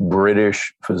 The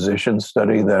British physician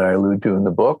study that I allude to in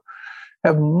the book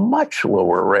have much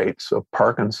lower rates of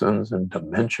Parkinson's and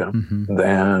dementia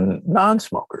than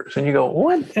non-smokers. And you go,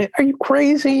 what? Are you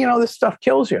crazy? You know, this stuff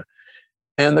kills you.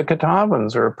 And the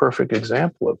Catawbans are a perfect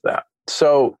example of that.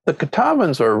 So the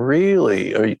Catawbans are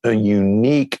really a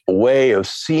unique way of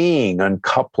seeing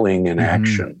uncoupling in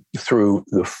action through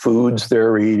the foods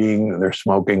they're eating, their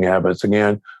smoking habits.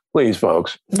 Again, please,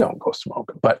 folks, don't go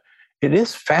smoking. But it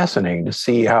is fascinating to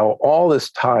see how all this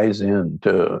ties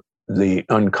into the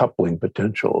uncoupling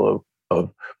potential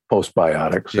of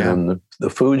postbiotics and the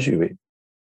foods you eat.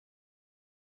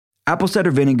 Apple cider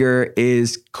vinegar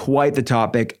is quite the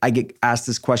topic. I get asked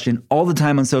this question all the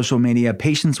time on social media.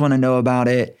 Patients want to know about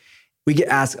it. We get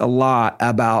asked a lot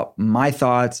about my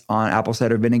thoughts on apple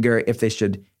cider vinegar, if they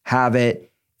should have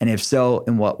it, and if so,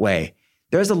 in what way.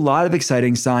 There's a lot of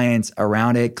exciting science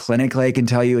around it. Clinically, I can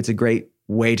tell you it's a great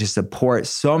way to support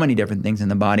so many different things in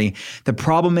the body. The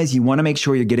problem is you want to make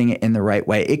sure you're getting it in the right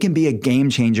way. It can be a game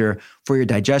changer for your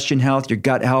digestion health, your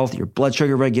gut health, your blood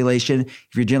sugar regulation, if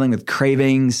you're dealing with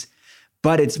cravings,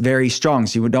 but it's very strong.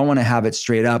 So you don't want to have it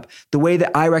straight up. The way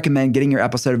that I recommend getting your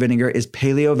apple cider vinegar is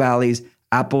Paleo Valley's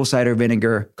apple cider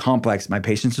vinegar complex. My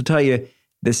patients will tell you,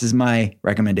 this is my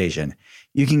recommendation.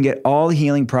 You can get all the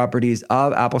healing properties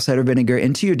of apple cider vinegar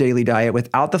into your daily diet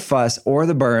without the fuss or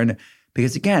the burn.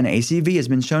 Because again, ACV has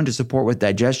been shown to support with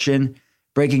digestion,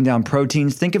 breaking down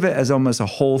proteins. Think of it as almost a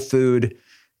whole food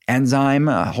enzyme,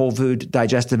 a whole food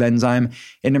digestive enzyme.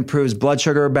 It improves blood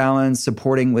sugar balance,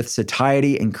 supporting with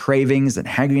satiety and cravings and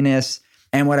hangriness.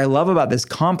 And what I love about this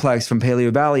complex from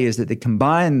Paleo Valley is that they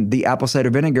combine the apple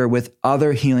cider vinegar with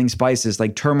other healing spices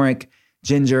like turmeric,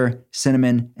 ginger,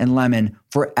 cinnamon, and lemon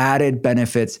for added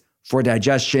benefits for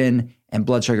digestion and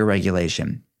blood sugar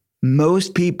regulation.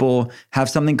 Most people have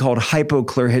something called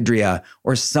hypochlorhydria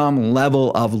or some level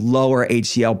of lower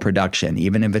HCl production,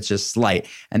 even if it's just slight.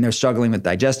 And they're struggling with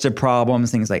digestive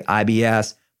problems, things like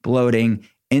IBS, bloating,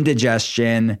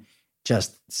 indigestion,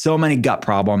 just so many gut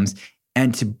problems.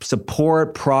 And to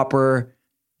support proper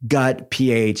gut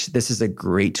pH, this is a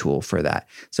great tool for that.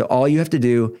 So all you have to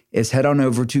do is head on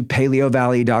over to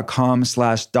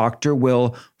paleovalley.com/Dr.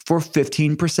 Will for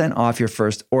 15% off your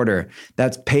first order.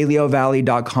 That's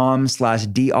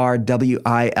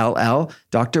paleovalley.com/DRWILL,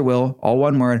 Dr. Will, all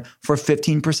one word, for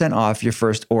 15% off your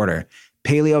first order.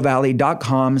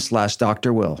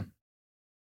 paleovalley.com/Dr. Will.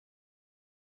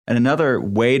 And another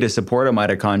way to support a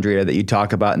mitochondria that you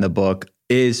talk about in the book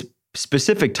is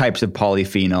specific types of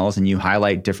polyphenols, and you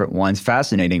highlight different ones,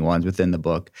 fascinating ones within the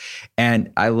book.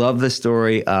 And I love the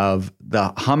story of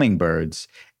the hummingbirds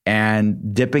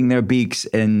and dipping their beaks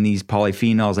in these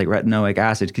polyphenols like retinoic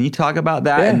acid. Can you talk about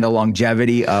that and the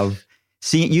longevity of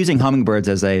using hummingbirds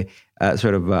as a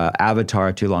sort of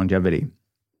avatar to longevity?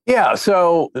 Yeah,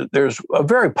 so there's a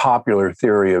very popular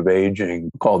theory of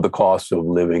aging called the cost of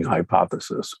living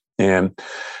hypothesis. And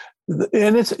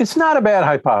it's not a bad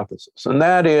hypothesis. And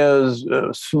that is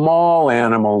small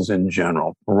animals in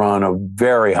general run a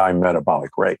very high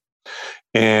metabolic rate.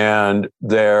 And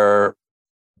they're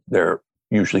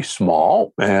usually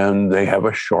small, and they have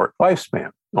a short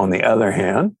lifespan. On the other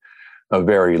hand,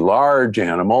 very large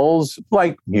animals,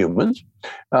 like humans,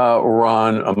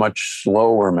 run a much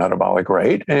slower metabolic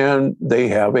rate, and they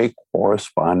have a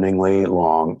correspondingly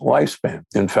long lifespan.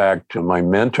 In fact, my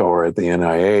mentor at the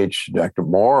NIH, Dr.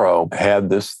 Morrow, had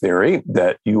this theory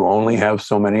that you only have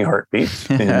so many heartbeats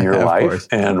in your life, course.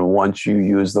 And once you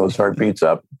use those heartbeats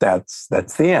up, that's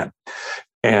the end.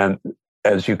 And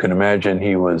as you can imagine,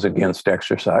 he was against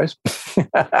exercise,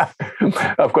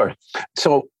 of course.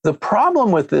 So the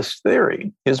problem with this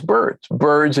theory is birds.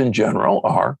 Birds in general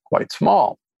are quite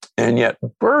small, and yet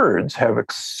birds have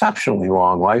exceptionally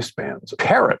long lifespans.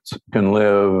 Parrots can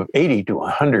live 80 to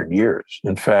 100 years.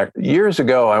 In fact, years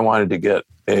ago, I wanted to get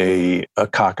a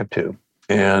cockatoo,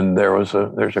 and there's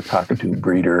a cockatoo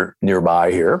breeder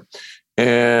nearby here,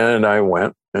 and I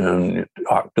went and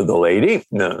talked to the lady,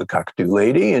 the cockatoo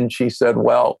lady, and she said,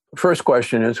 well, first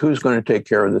question is, who's going to take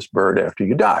care of this bird after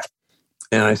you die?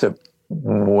 And I said,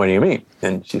 what do you mean?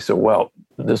 And she said, well,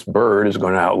 this bird is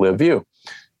going to outlive you.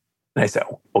 And I said,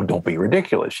 oh, don't be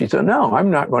ridiculous. She said, no, I'm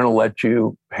not going to let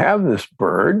you have this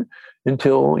bird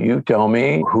until you tell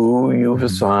me who you've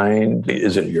assigned.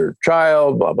 Is it your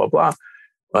child? Blah, blah, blah.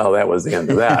 Well, that was the end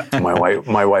of that.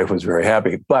 My wife was very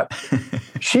happy, but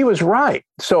she was right.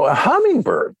 So a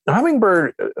hummingbird,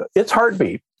 its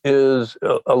heartbeat is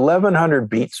 1,100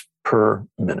 beats per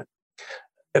minute.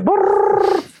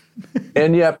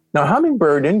 And yet, a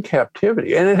hummingbird in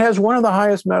captivity, and it has one of the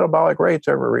highest metabolic rates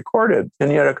ever recorded,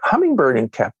 and yet a hummingbird in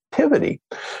captivity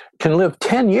can live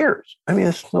 10 years. I mean,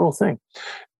 this little thing.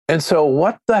 And so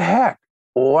what the heck?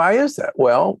 Why is that?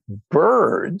 Well,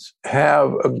 birds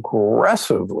have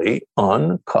aggressively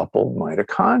uncoupled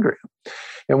mitochondria.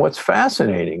 And what's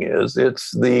fascinating is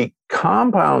it's the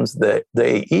compounds that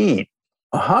they eat.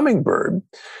 A hummingbird,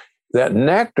 that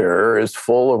nectar is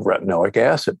full of retinoic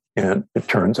acid. And it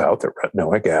turns out that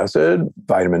retinoic acid,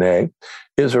 vitamin A,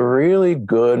 is a really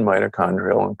good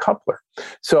mitochondrial uncoupler.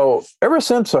 So ever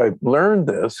since I learned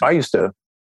this, I used to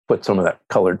put some of that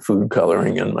colored food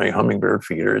coloring in my hummingbird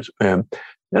feeders. And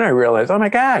then I realized, oh my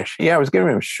gosh, I was giving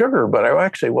them sugar, but I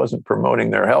actually wasn't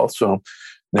promoting their health. So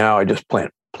now I just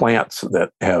plant plants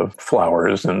that have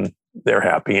flowers and they're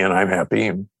happy and I'm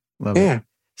happy. Love it.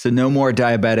 So no more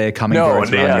diabetic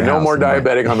hummingbirds. No more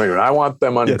diabetic hummingbirds. I want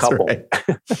them uncoupled.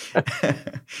 Right.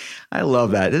 I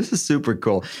love that. This is super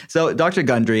cool. So Dr.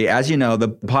 Gundry, as you know, the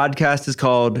podcast is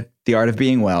called The Art of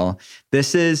Being Well.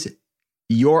 This is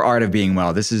your Art of Being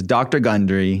Well. This is Dr.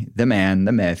 Gundry, the man,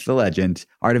 the myth, the legend,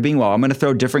 Art of Being Well. I'm going to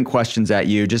throw different questions at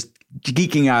you, just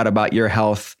geeking out about your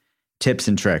health tips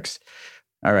and tricks.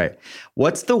 All right.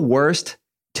 What's the worst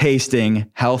tasting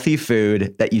healthy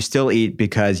food that you still eat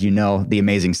because you know the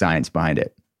amazing science behind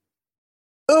it?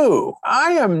 Ooh,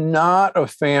 I am not a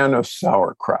fan of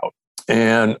sauerkraut.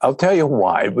 And I'll tell you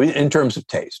why, in terms of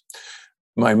taste.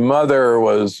 My mother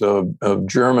was of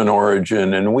German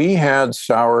origin, and we had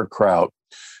sauerkraut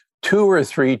 2 or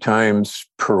 3 times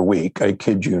per week. I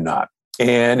kid you not.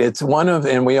 And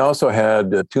and we also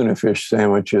had tuna fish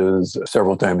sandwiches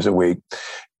several times a week.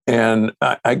 And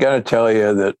I got to tell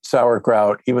you that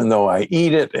sauerkraut, even though I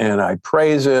eat it and I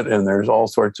praise it, and there's all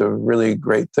sorts of really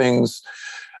great things,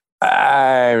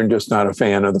 I'm just not a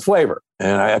fan of the flavor.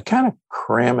 And I kind of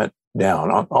cram it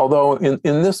down. Although in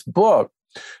this book,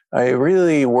 I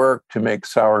really work to make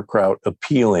sauerkraut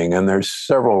appealing. And there's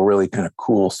several really kind of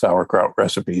cool sauerkraut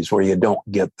recipes where you don't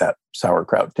get that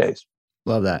sauerkraut taste.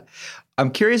 Love that.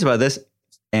 I'm curious about this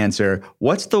answer.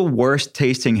 What's the worst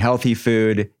tasting healthy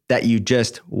food that you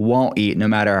just won't eat no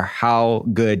matter how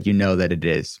good you know that it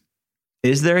is?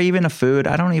 Is there even a food?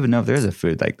 I don't even know if there's a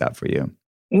food like that for you.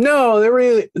 No, there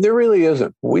really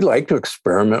isn't. We like to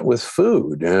experiment with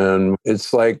food, and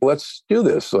it's like, let's do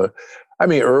this.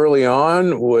 Early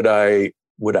on, would I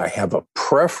have a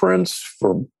preference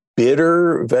for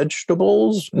bitter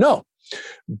vegetables? No.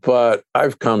 But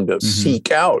I've come to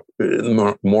seek out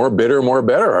more bitter, more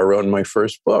better. I wrote in my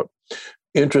first book.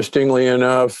 Interestingly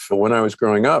enough, when I was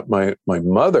growing up, my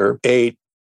mother ate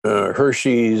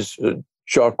Hershey's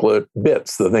chocolate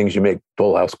bits, the things you make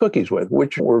Full House cookies with,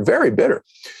 which were very bitter.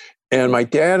 And my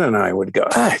dad and I would go,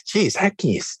 geez, how can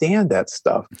you stand that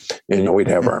stuff? And we'd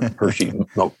have our Hershey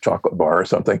milk chocolate bar or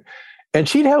something. And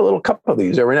she'd have a little cup of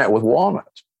these every night with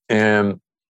walnuts. And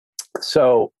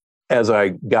so as I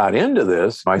got into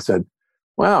this, I said,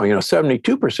 wow,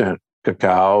 72%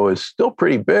 cacao is still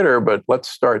pretty bitter, but let's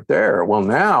start there. Well,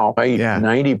 now I eat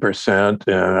 90%,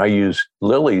 and I use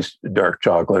Lily's dark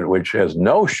chocolate, which has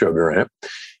no sugar in it.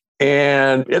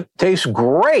 And it tastes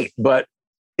great, but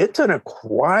it's an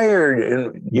acquired,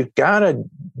 and you got to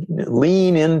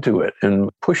lean into it and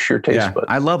push your taste buds.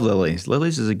 I love Lily's.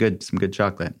 Lily's is some good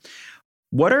chocolate.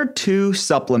 What are 2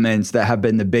 supplements that have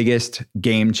been the biggest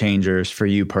game changers for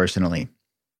you personally?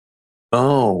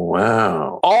 Oh,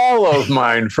 wow. All of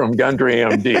mine from Gundry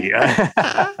MD.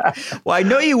 Well, I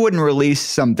know you wouldn't release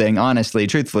something, honestly,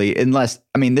 truthfully, unless,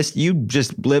 you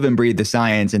just live and breathe the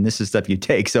science and this is stuff you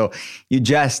take. So you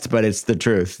jest, but it's the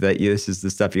truth that this is the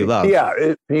stuff you love. Yeah.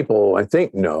 People, I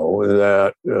think, know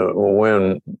that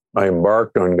when I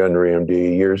embarked on Gundry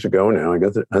MD years ago now,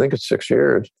 I think it's 6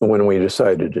 years, when we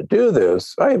decided to do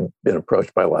this, I've been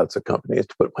approached by lots of companies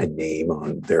to put my name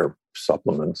on their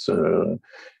supplements,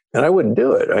 and I wouldn't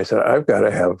do it. I said, I've got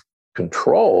to have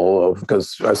control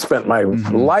because I spent my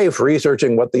life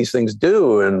researching what these things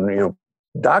do and,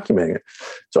 documenting it.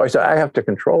 So I said, I have to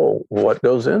control what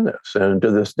goes in this. And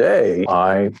to this day,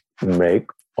 I make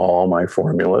all my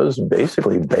formulas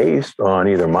basically based on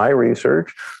either my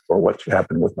research or what's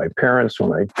happened with my parents or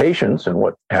my patients and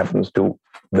what happens to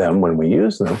them when we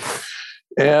use them.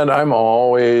 And I'm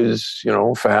always,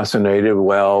 fascinated.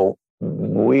 Well,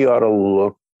 we ought to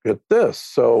look at this.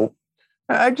 So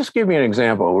I just give you an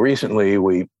example. Recently,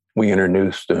 we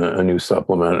introduced a new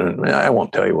supplement, and I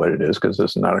won't tell you what it is because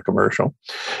this is not a commercial,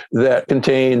 that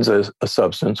contains a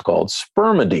substance called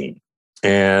spermidine.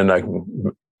 And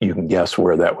you can guess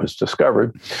where that was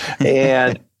discovered.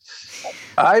 And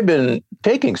I've been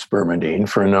taking spermidine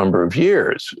for a number of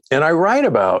years. And I write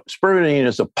about spermidine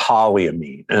as a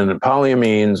polyamine. And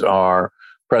polyamines are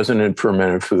present in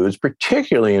fermented foods,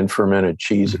 particularly in fermented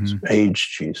cheeses, aged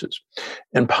cheeses.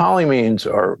 And polyamines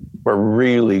are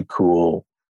really cool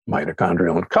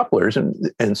mitochondrial couplers. And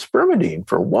spermidine,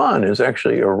 for one, is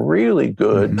actually a really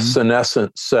good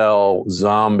senescent cell,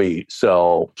 zombie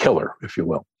cell killer, if you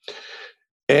will.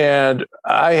 And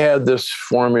I had this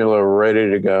formula ready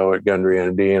to go at Gundry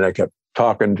ND, and I kept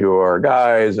talking to our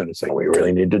guys and saying, we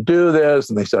really need to do this.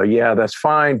 And they said, yeah, that's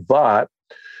fine, but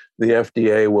the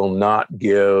FDA will not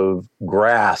give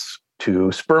GRAS to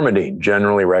spermidine,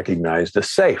 generally recognized as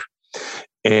safe.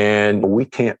 And we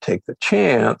can't take the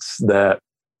chance that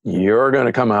you're going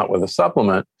to come out with a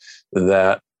supplement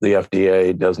that the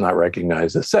FDA does not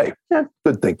recognize as safe. Yeah,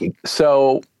 good thinking.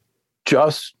 So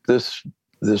just this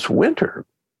winter,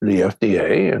 the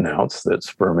FDA announced that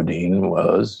spermidine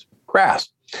was GRAS.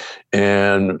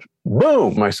 And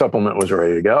boom, my supplement was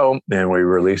ready to go, and we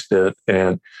released it.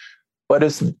 But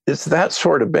it's that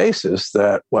sort of basis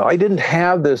that, well, I didn't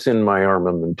have this in my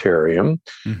armamentarium.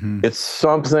 It's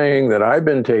something that I've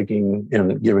been taking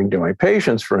and giving to my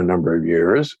patients for a number of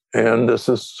years, and this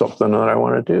is something that I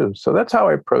want to do. So that's how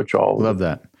I approach all of it. Love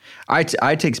that. I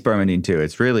take spermidine too.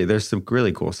 There's some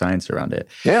really cool science around it.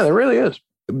 Yeah, there really is.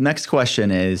 Next question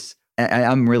is,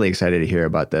 I'm really excited to hear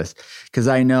about this because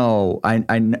I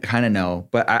kind of know,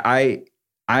 but I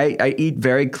eat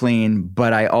very clean,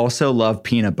 but I also love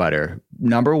peanut butter.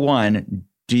 Number one,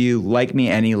 do you like me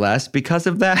any less because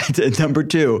of that? Number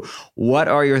two, what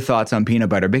are your thoughts on peanut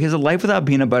butter? Because a life without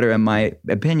peanut butter, in my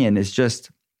opinion, is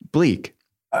just bleak.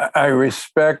 I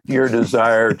respect your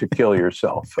desire to kill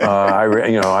yourself. I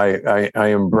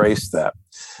embrace that.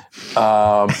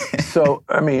 So,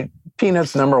 I mean,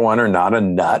 peanuts, number one, are not a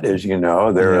nut, as you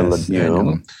know. They're a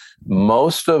legume.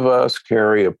 Most of us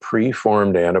carry a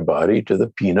preformed antibody to the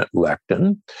peanut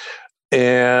lectin.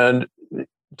 And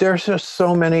there's just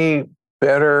so many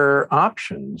better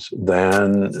options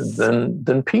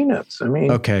than peanuts. I mean,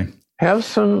 have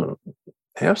some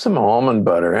almond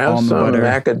butter, some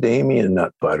macadamia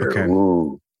nut butter. Okay.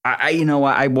 Ooh.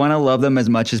 I want to love them as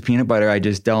much as peanut butter. I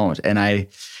just don't. And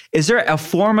is there a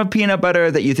form of peanut butter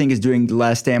that you think is doing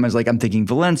less damage? Like I'm thinking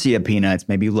Valencia peanuts,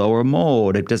 maybe lower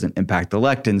mold. It doesn't impact the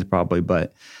lectins probably,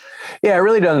 but. Yeah, it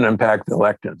really doesn't impact the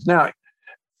lectins. Now,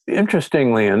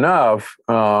 interestingly enough,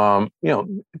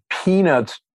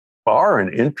 peanuts are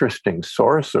an interesting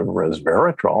source of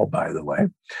resveratrol, by the way.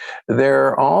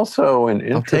 They're also an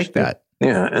interesting. I'll take that.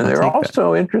 Yeah, and they're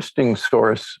also an interesting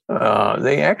source.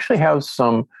 They actually have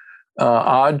some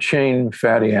odd chain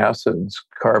fatty acids,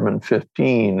 carbon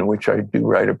 15, which I do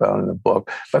write about in the book.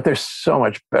 But there's so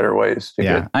much better ways to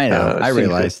get. I know. I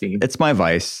realize it's my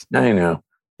vice. I know.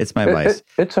 It's my vice.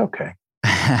 It's okay.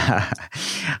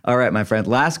 All right, my friend.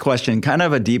 Last question, kind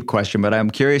of a deep question, but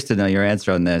I'm curious to know your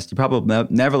answer on this. You probably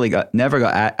never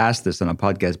got asked this on a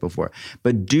podcast before,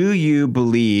 but do you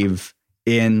believe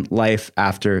in life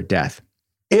after death?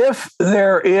 If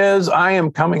there is, I am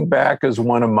coming back as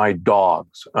one of my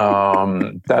dogs.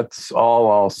 That's all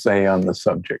I'll say on the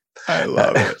subject. I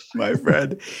love it, my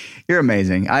friend. You're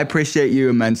amazing. I appreciate you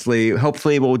immensely.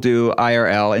 Hopefully we'll do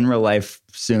IRL in real life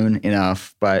soon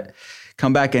enough, but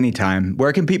come back anytime.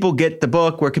 Where can people get the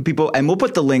book? And we'll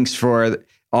put the links for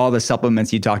all the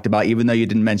supplements you talked about, even though you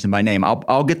didn't mention my name.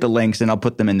 I'll get the links and I'll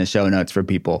put them in the show notes for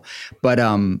people. But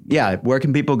where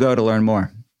can people go to learn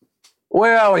more?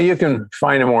 Well, you can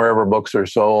find them wherever books are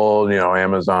sold,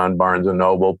 Amazon, Barnes &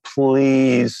 Noble.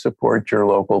 Please support your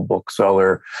local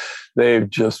bookseller. They've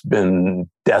just been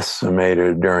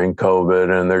decimated during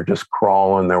COVID, and they're just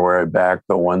crawling their way back,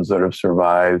 the ones that have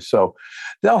survived. So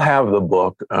they'll have the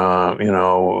book.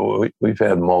 We've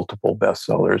had multiple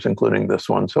bestsellers, including this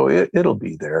one. So it'll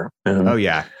be there. And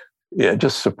yeah,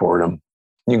 just support them.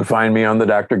 You can find me on the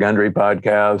Dr. Gundry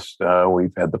podcast.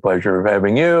 We've had the pleasure of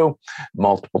having you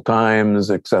multiple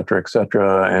times, et cetera,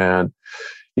 and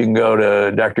you can go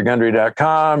to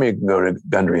drgundry.com. You can go to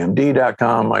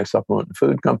gundrymd.com, my supplement and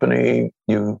food company.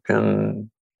 You can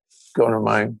go to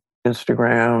my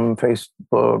Instagram,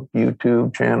 Facebook,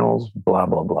 YouTube channels, blah,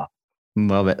 blah, blah.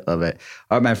 Love it. All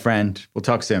right, my friend. We'll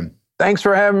talk soon. Thanks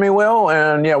for having me, Will.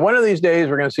 And one of these days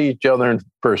we're going to see each other in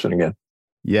person again.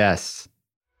 Yes.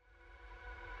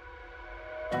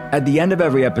 At the end of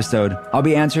every episode, I'll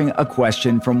be answering a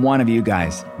question from one of you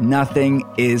guys. Nothing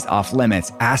is off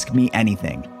limits. Ask me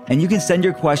anything. And you can send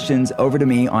your questions over to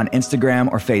me on Instagram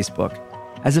or Facebook.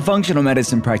 As a functional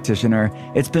medicine practitioner,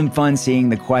 it's been fun seeing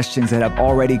the questions that have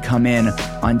already come in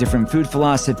on different food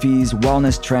philosophies,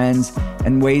 wellness trends,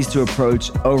 and ways to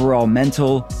approach overall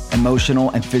mental, emotional,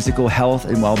 and physical health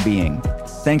and well-being.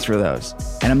 Thanks for those.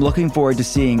 And I'm looking forward to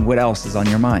seeing what else is on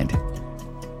your mind.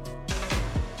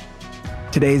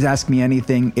 Today's Ask Me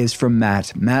Anything is from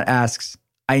Matt. Matt asks,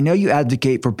 I know you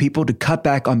advocate for people to cut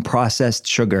back on processed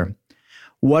sugar.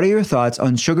 What are your thoughts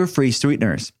on sugar-free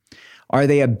sweeteners? Are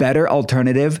they a better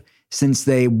alternative since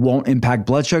they won't impact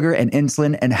blood sugar and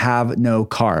insulin and have no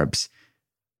carbs?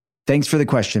 Thanks for the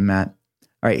question, Matt.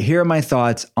 All right, here are my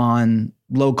thoughts on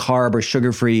low carb or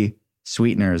sugar-free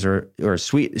sweeteners or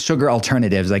sweet sugar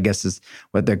alternatives, I guess is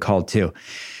what they're called too.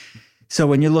 So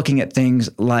when you're looking at things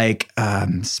like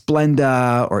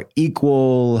Splenda or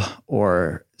Equal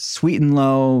or Sweet and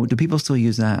Low, do people still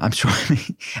use that? I'm sure.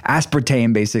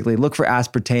 Aspartame, basically. Look for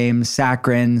aspartame,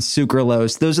 saccharin,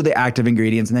 sucralose. Those are the active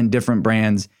ingredients, and then different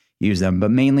brands use them.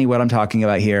 But mainly what I'm talking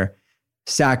about here,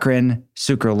 saccharin,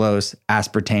 sucralose,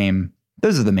 aspartame.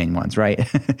 Those are the main ones, right?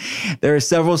 There are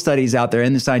several studies out there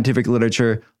in the scientific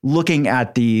literature looking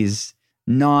at these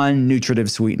non-nutritive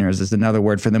sweeteners is another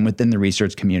word for them within the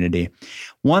research community.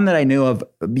 One that I knew of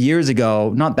years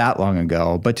ago, not that long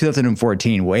ago, but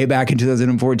 2014, way back in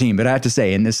 2014. But I have to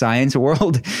say, in the science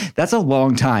world, that's a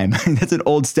long time. That's an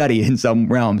old study in some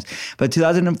realms. But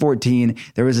 2014,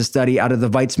 there was a study out of the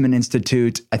Weizmann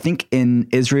Institute, I think in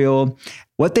Israel.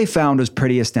 What they found was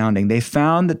pretty astounding. They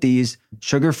found that these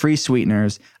sugar-free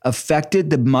sweeteners affected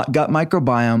the gut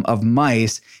microbiome of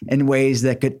mice in ways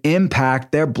that could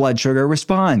impact their blood sugar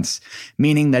response,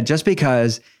 meaning that just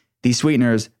because these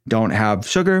sweeteners don't have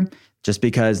sugar, just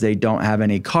because they don't have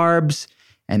any carbs,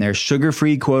 and they're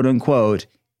sugar-free, quote unquote,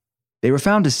 they were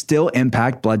found to still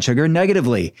impact blood sugar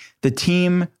negatively. The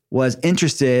team was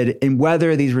interested in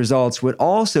whether these results would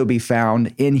also be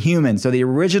found in humans. So the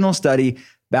original study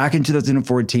back in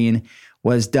 2014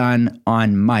 was done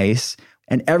on mice,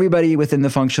 and everybody within the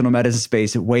functional medicine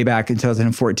space way back in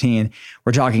 2014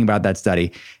 were talking about that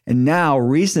study. And now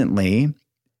recently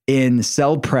in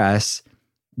Cell Press,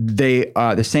 the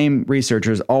same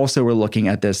researchers also were looking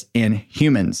at this in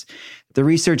humans. The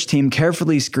research team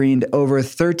carefully screened over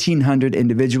 1,300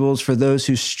 individuals for those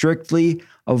who strictly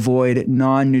avoid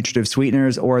non-nutritive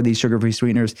sweeteners or these sugar-free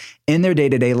sweeteners in their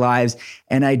day-to-day lives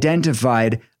and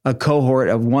identified a cohort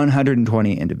of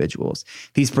 120 individuals.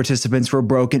 These participants were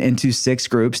broken into 6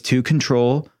 groups, 2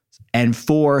 control and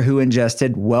 4 who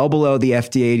ingested well below the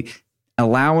FDA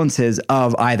allowances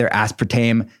of either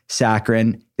aspartame,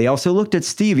 saccharin. They also looked at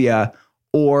stevia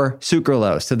or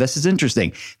sucralose. So this is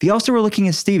interesting. They also were looking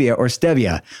at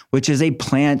stevia, which is a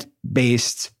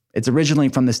plant-based, it's originally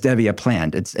from the stevia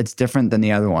plant. It's different than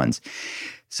the other ones.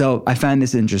 So I found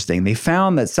this interesting. They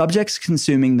found that subjects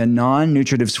consuming the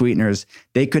non-nutritive sweeteners,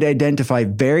 they could identify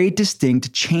very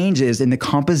distinct changes in the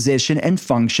composition and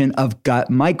function of gut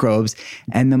microbes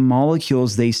and the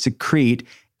molecules they secrete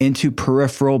into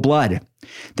peripheral blood.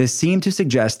 This seemed to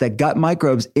suggest that gut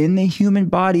microbes in the human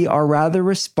body are rather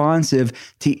responsive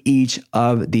to each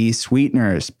of these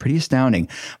sweeteners. Pretty astounding.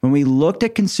 When we looked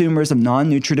at consumers of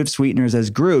non-nutritive sweeteners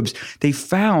as groups, they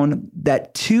found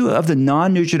that 2 of the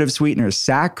non-nutritive sweeteners,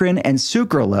 saccharin and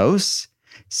sucralose,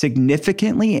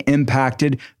 significantly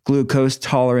impacted glucose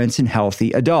tolerance in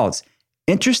healthy adults.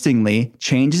 Interestingly,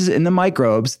 changes in the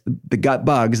microbes, the gut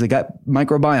bugs, the gut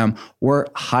microbiome, were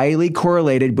highly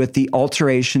correlated with the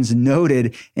alterations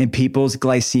noted in people's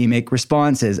glycemic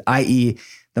responses, i.e.,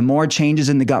 the more changes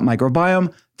in the gut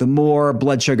microbiome, the more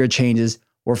blood sugar changes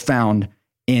were found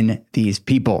in these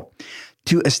people.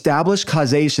 To establish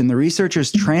causation, the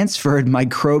researchers transferred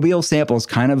microbial samples,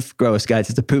 kind of gross,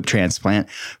 guys, it's a poop transplant,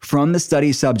 from the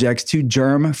study subjects to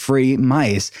germ-free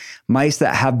mice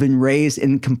that have been raised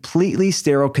in completely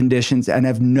sterile conditions and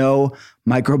have no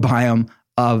microbiome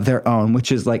of their own,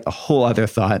 which is like a whole other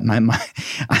thought. I'm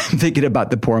thinking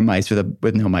about the poor mice with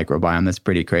no microbiome. That's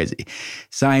pretty crazy.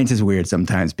 Science is weird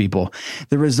sometimes, people.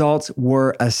 The results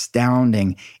were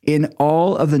astounding. In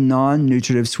all of the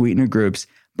non-nutritive sweetener groups,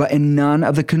 but in none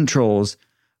of the controls,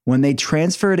 when they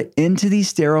transferred into these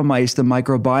sterile mice, the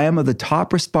microbiome of the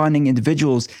top responding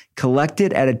individuals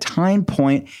collected at a time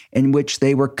point in which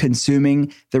they were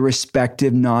consuming the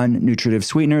respective non-nutritive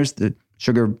sweeteners, the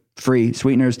sugar-free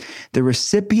sweeteners, the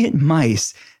recipient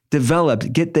mice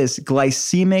developed, get this,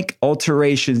 glycemic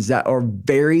alterations that are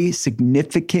very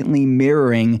significantly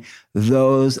mirroring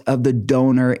those of the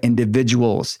donor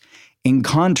individuals. In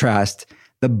contrast,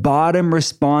 The bottom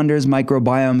responders'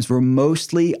 microbiomes were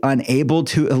mostly unable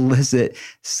to elicit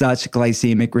such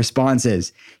glycemic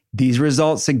responses. These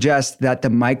results suggest that the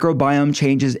microbiome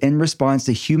changes in response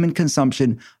to human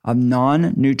consumption of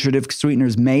non-nutritive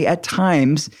sweeteners may at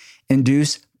times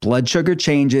induce blood sugar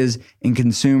changes in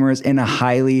consumers in a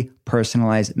highly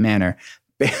personalized manner.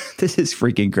 This is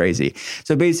freaking crazy.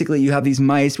 So basically, you have these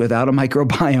mice without a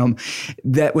microbiome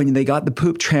that when they got the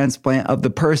poop transplant of the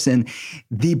person,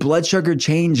 the blood sugar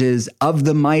changes of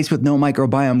the mice with no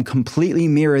microbiome completely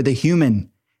mirror the human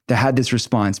that had this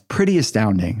response. Pretty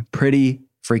astounding. Pretty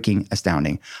freaking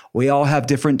astounding. We all have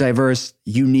different, diverse,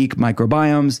 unique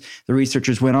microbiomes. The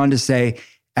researchers went on to say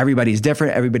everybody's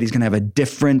different. Everybody's going to have a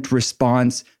different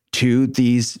response to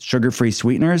these sugar-free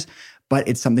sweeteners, but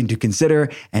it's something to consider.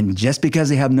 And just because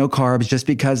they have no carbs, just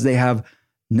because they have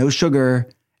no sugar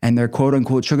and they're quote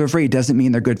unquote sugar-free doesn't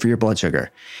mean they're good for your blood sugar.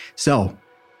 So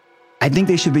I think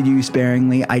they should be used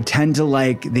sparingly. I tend to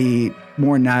like the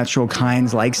more natural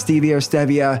kinds like stevia or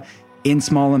stevia in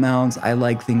small amounts. I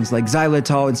like things like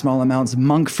xylitol in small amounts,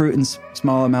 monk fruit in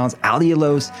small amounts,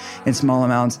 allulose in small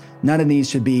amounts. None of these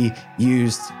should be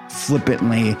used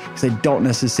flippantly because I don't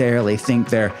necessarily think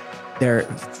they're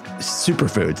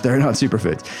superfoods. They're not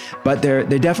superfoods, but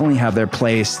they definitely have their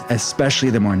place, especially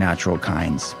the more natural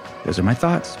kinds. Those are my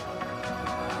thoughts.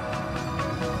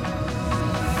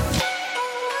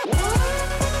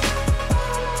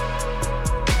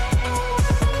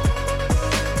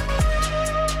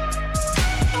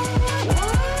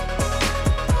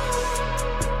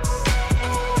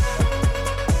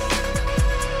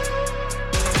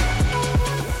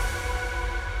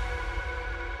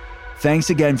 Thanks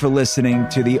again for listening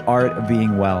to The Art of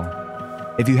Being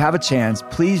Well. If you have a chance,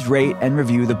 please rate and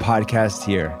review the podcast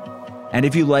here. And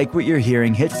if you like what you're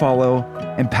hearing, hit follow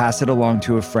and pass it along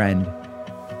to a friend.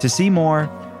 To see more,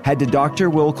 head to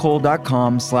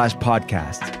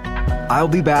drwillcole.com/podcast. I'll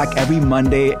be back every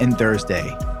Monday and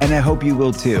Thursday, and I hope you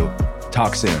will too.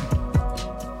 Talk soon.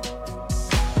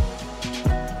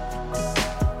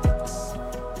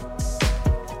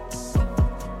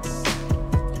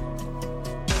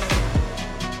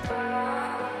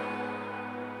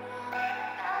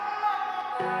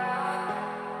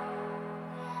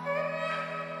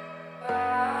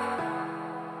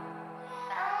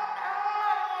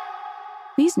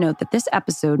 Please note that this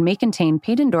episode may contain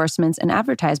paid endorsements and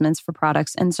advertisements for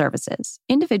products and services.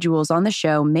 Individuals on the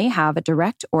show may have a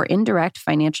direct or indirect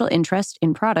financial interest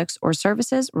in products or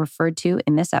services referred to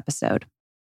in this episode.